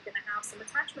inevitably going to have some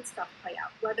attachment stuff play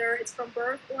out, whether it's from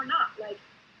birth or not. Like,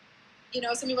 you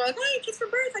know, some people are like, oh, your kid's from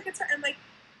birth. Like, and like,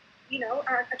 you know,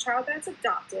 a child that's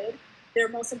adopted, their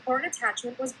most important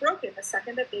attachment was broken the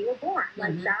second that they were born.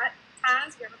 Like, that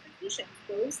has ramifications.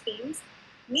 Those things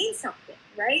mean something,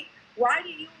 right? Why do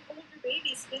you hold your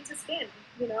baby skin to skin,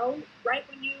 you know, right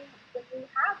when you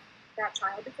have that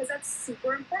child? Because that's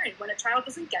super important. When a child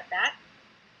doesn't get that,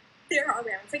 there are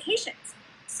ramifications.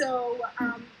 So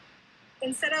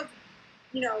instead of,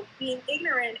 you know, being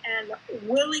ignorant and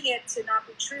willing it to not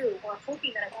be true or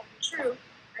hoping that it won't be true,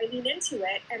 I lean into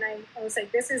it and I was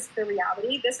like, this is the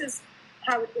reality. This is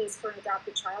how it is for an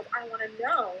adopted child. I want to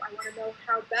know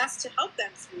how best to help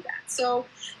them through that. So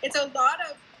it's a lot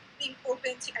of being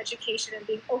open to education and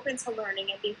being open to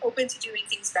learning and being open to doing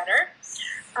things better.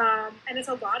 And it's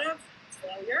a lot of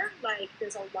failure. Like,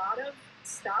 there's a lot of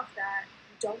stuff that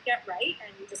you don't get right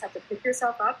and you just have to pick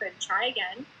yourself up and try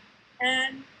again.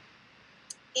 And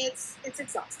it's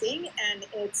exhausting and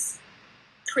it's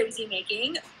crazy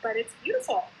making, but it's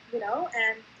beautiful, you know,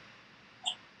 and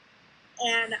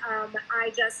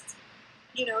I just,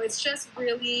 you know, it's just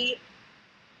really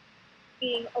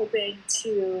being open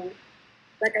to,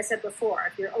 like I said before,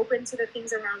 if you're open to the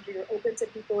things around you, you're open to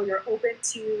people, you're open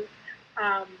to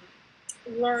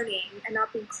learning and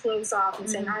not being closed off and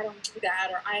saying, I don't do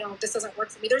that, or this doesn't work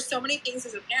for me. There's so many things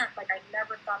as a parent, like, I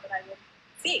never thought that I would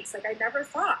face. Like, I never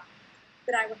thought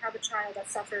that I would have a child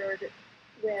that suffered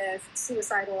with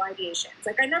suicidal ideations.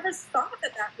 Like, I never thought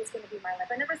that was going to be my life.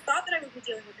 I never thought that I would be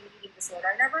dealing with an eating disorder.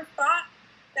 I never thought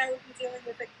that I would be dealing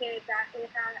with a kid that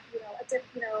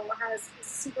has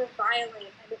super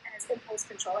violent and has impulse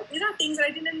control. Like, these are things that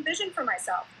I didn't envision for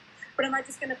myself. But am I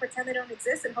just going to pretend they don't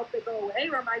exist and hope they go away,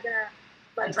 or am I going to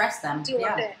address them, deal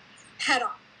with it head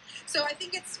on? So I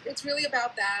think it's really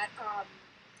about that.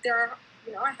 There are,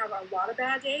 you know, I have a lot of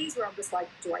bad days where I'm just like,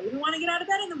 do I even want to get out of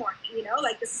bed in the morning? You know,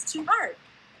 like, this is too hard.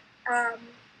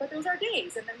 But those are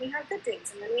days, and then we have good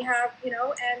days, and then we have, you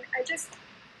know, and I just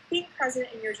being present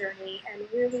in your journey and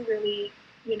really, really,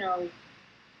 you know,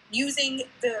 using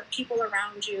the people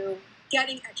around you,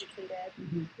 getting educated,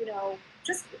 you know,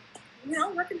 just, you know,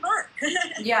 working hard.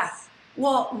 Yeah.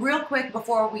 Well, real quick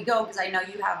before we go, because I know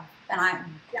you have, and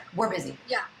we're busy.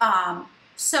 Yeah.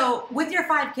 So with your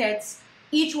 5 kids,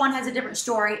 each one has a different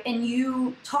story, and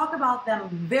you talk about them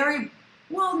very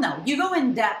well. No, you go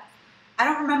in depth. I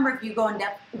don't remember if you go in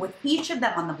depth with each of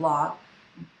them on the blog.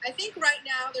 I think right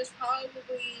now there's probably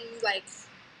like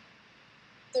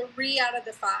 3 out of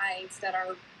the 5 that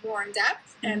are more in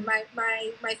depth, and my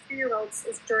 3-year-old's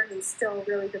journey is still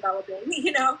really developing,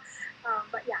 you know.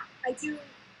 But yeah, I do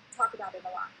talk about it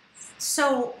a lot.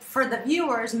 So for the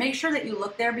viewers, make sure that you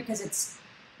look there, because it's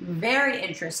very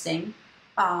interesting.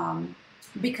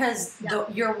 Because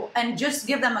and just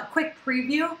give them a quick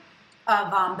preview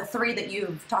of the 3 that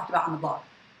you've talked about on the blog.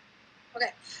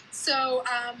 Okay, so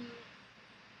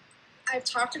I've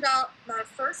talked about my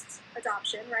first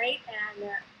adoption, right?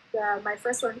 And my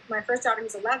first daughter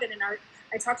was 11, and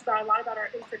I talked about a lot about our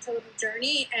infertility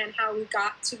journey and how we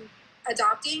got to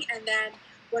adopting, and then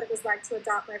what it was like to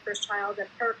adopt my first child and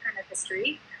her kind of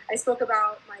history. I spoke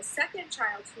about my second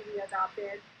child who we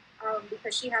adopted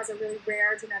because she has a really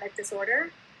rare genetic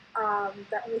disorder.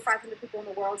 that only 500 people in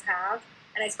the world have.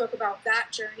 And I spoke about that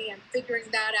journey and figuring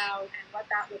that out and what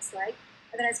that looks like.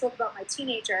 And then I spoke about my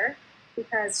teenager,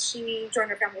 because she joined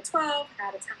her family at 12,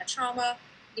 had a ton of trauma,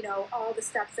 you know, all the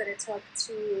steps that it took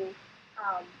to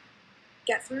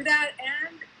get through that,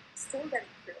 and still getting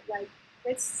through. Like,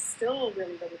 it's still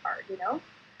really, really hard, you know?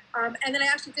 And then I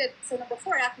actually did, so number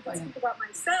 4, I actually did speak about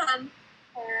my son,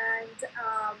 and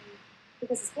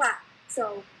because he's Black.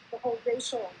 So the whole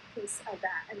racial piece of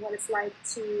that and what it's like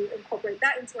to incorporate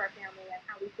that into our family and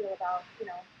how we feel about, you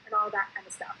know, and all that kind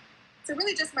of stuff. So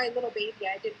really just my little baby.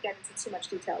 I didn't get into too much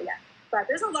detail yet, but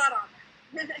there's a lot on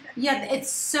there. Yeah,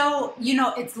 it's so, you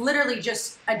know, it's literally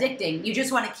just addicting. You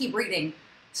just want to keep reading.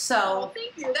 So oh,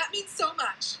 thank you. That means so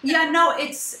much. Yeah, no,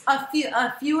 it's a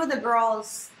few of the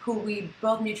girls who we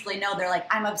both mutually know, they're like,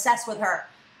 I'm obsessed with her.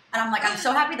 And I'm like, I'm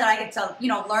so happy that I get to, you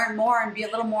know, learn more and be a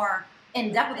little more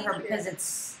in depth with her, because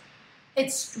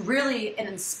it's really an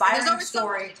inspiring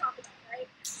story. So much to talk about, right?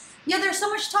 Yeah, there's so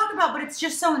much to talk about, but it's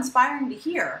just so inspiring to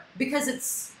hear, because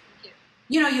it's,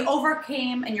 you know, you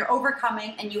overcame and you're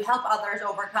overcoming and you help others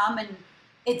overcome, and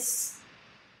it's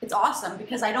awesome,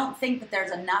 because I don't think that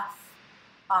there's enough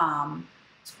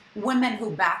women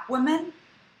who back women.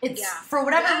 It's for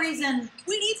whatever reason.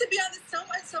 We need to be on this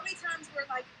so many times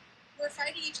we're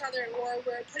fighting each other, or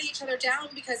we're putting each other down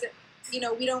because you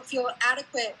know, we don't feel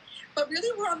adequate. But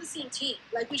really, we're on the same team.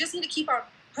 Like, we just need to keep on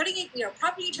putting it, you know,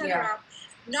 propping each other up,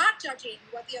 not judging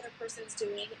what the other person's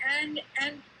doing, and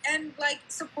like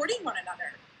supporting one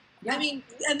another. Yeah. I mean,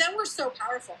 and then we're so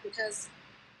powerful, because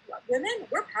women,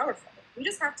 we're powerful. We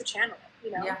just have to channel it,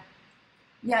 you know?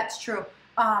 Yeah, it's true.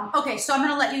 Okay, so I'm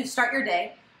going to let you start your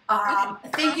day.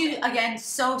 Thank you again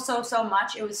so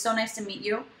much. It was so nice to meet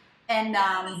you. And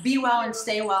be well and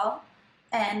stay well.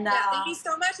 And thank you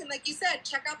so much. And like you said,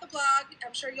 check out the blog.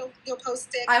 I'm sure you'll post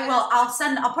it. I will.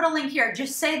 I'll put a link here.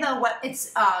 Just say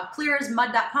it's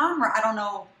clearasmud.com, or I don't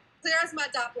know.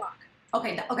 Clearasmud.blog.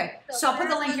 Okay. So I'll put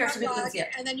the link here so people can see it.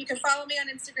 And then you can follow me on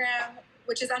Instagram,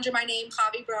 which is under my name,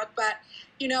 Javi Brooke. But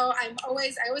you know, I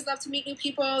always love to meet new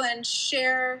people and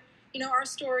share, you know, our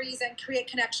stories and create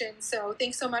connections. So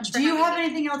thanks so much. Do you have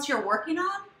anything else you're working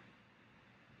on?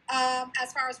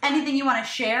 As far as anything you want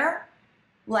to share?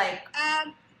 Like,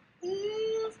 I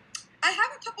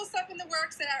have a couple stuff in the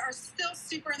works that are still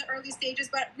super in the early stages,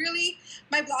 but really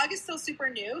my blog is still super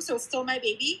new, so it's still my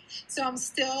baby. So I'm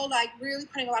still like really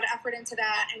putting a lot of effort into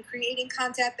that and creating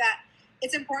content that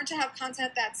it's important to have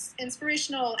content that's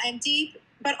inspirational and deep,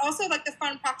 but also like the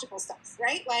fun, practical stuff,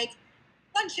 right? Like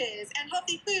lunches and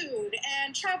healthy food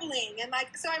and traveling. And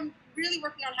like, so I'm really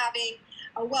working on having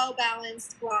a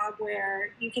well-balanced blog where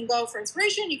you can go for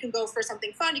inspiration, you can go for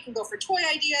something fun, you can go for toy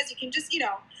ideas, you can just, you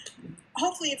know,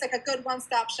 hopefully it's like a good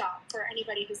one-stop shop for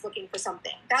anybody who's looking for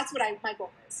something. That's what my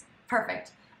goal is.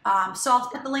 Perfect. So I'll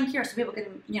put the link here so people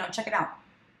can, you know, check it out.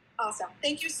 Awesome.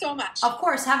 Thank you so much. Of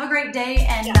course. Have a great day,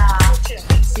 and you too.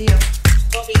 see you.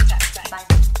 We'll be in touch. Bye.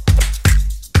 Bye.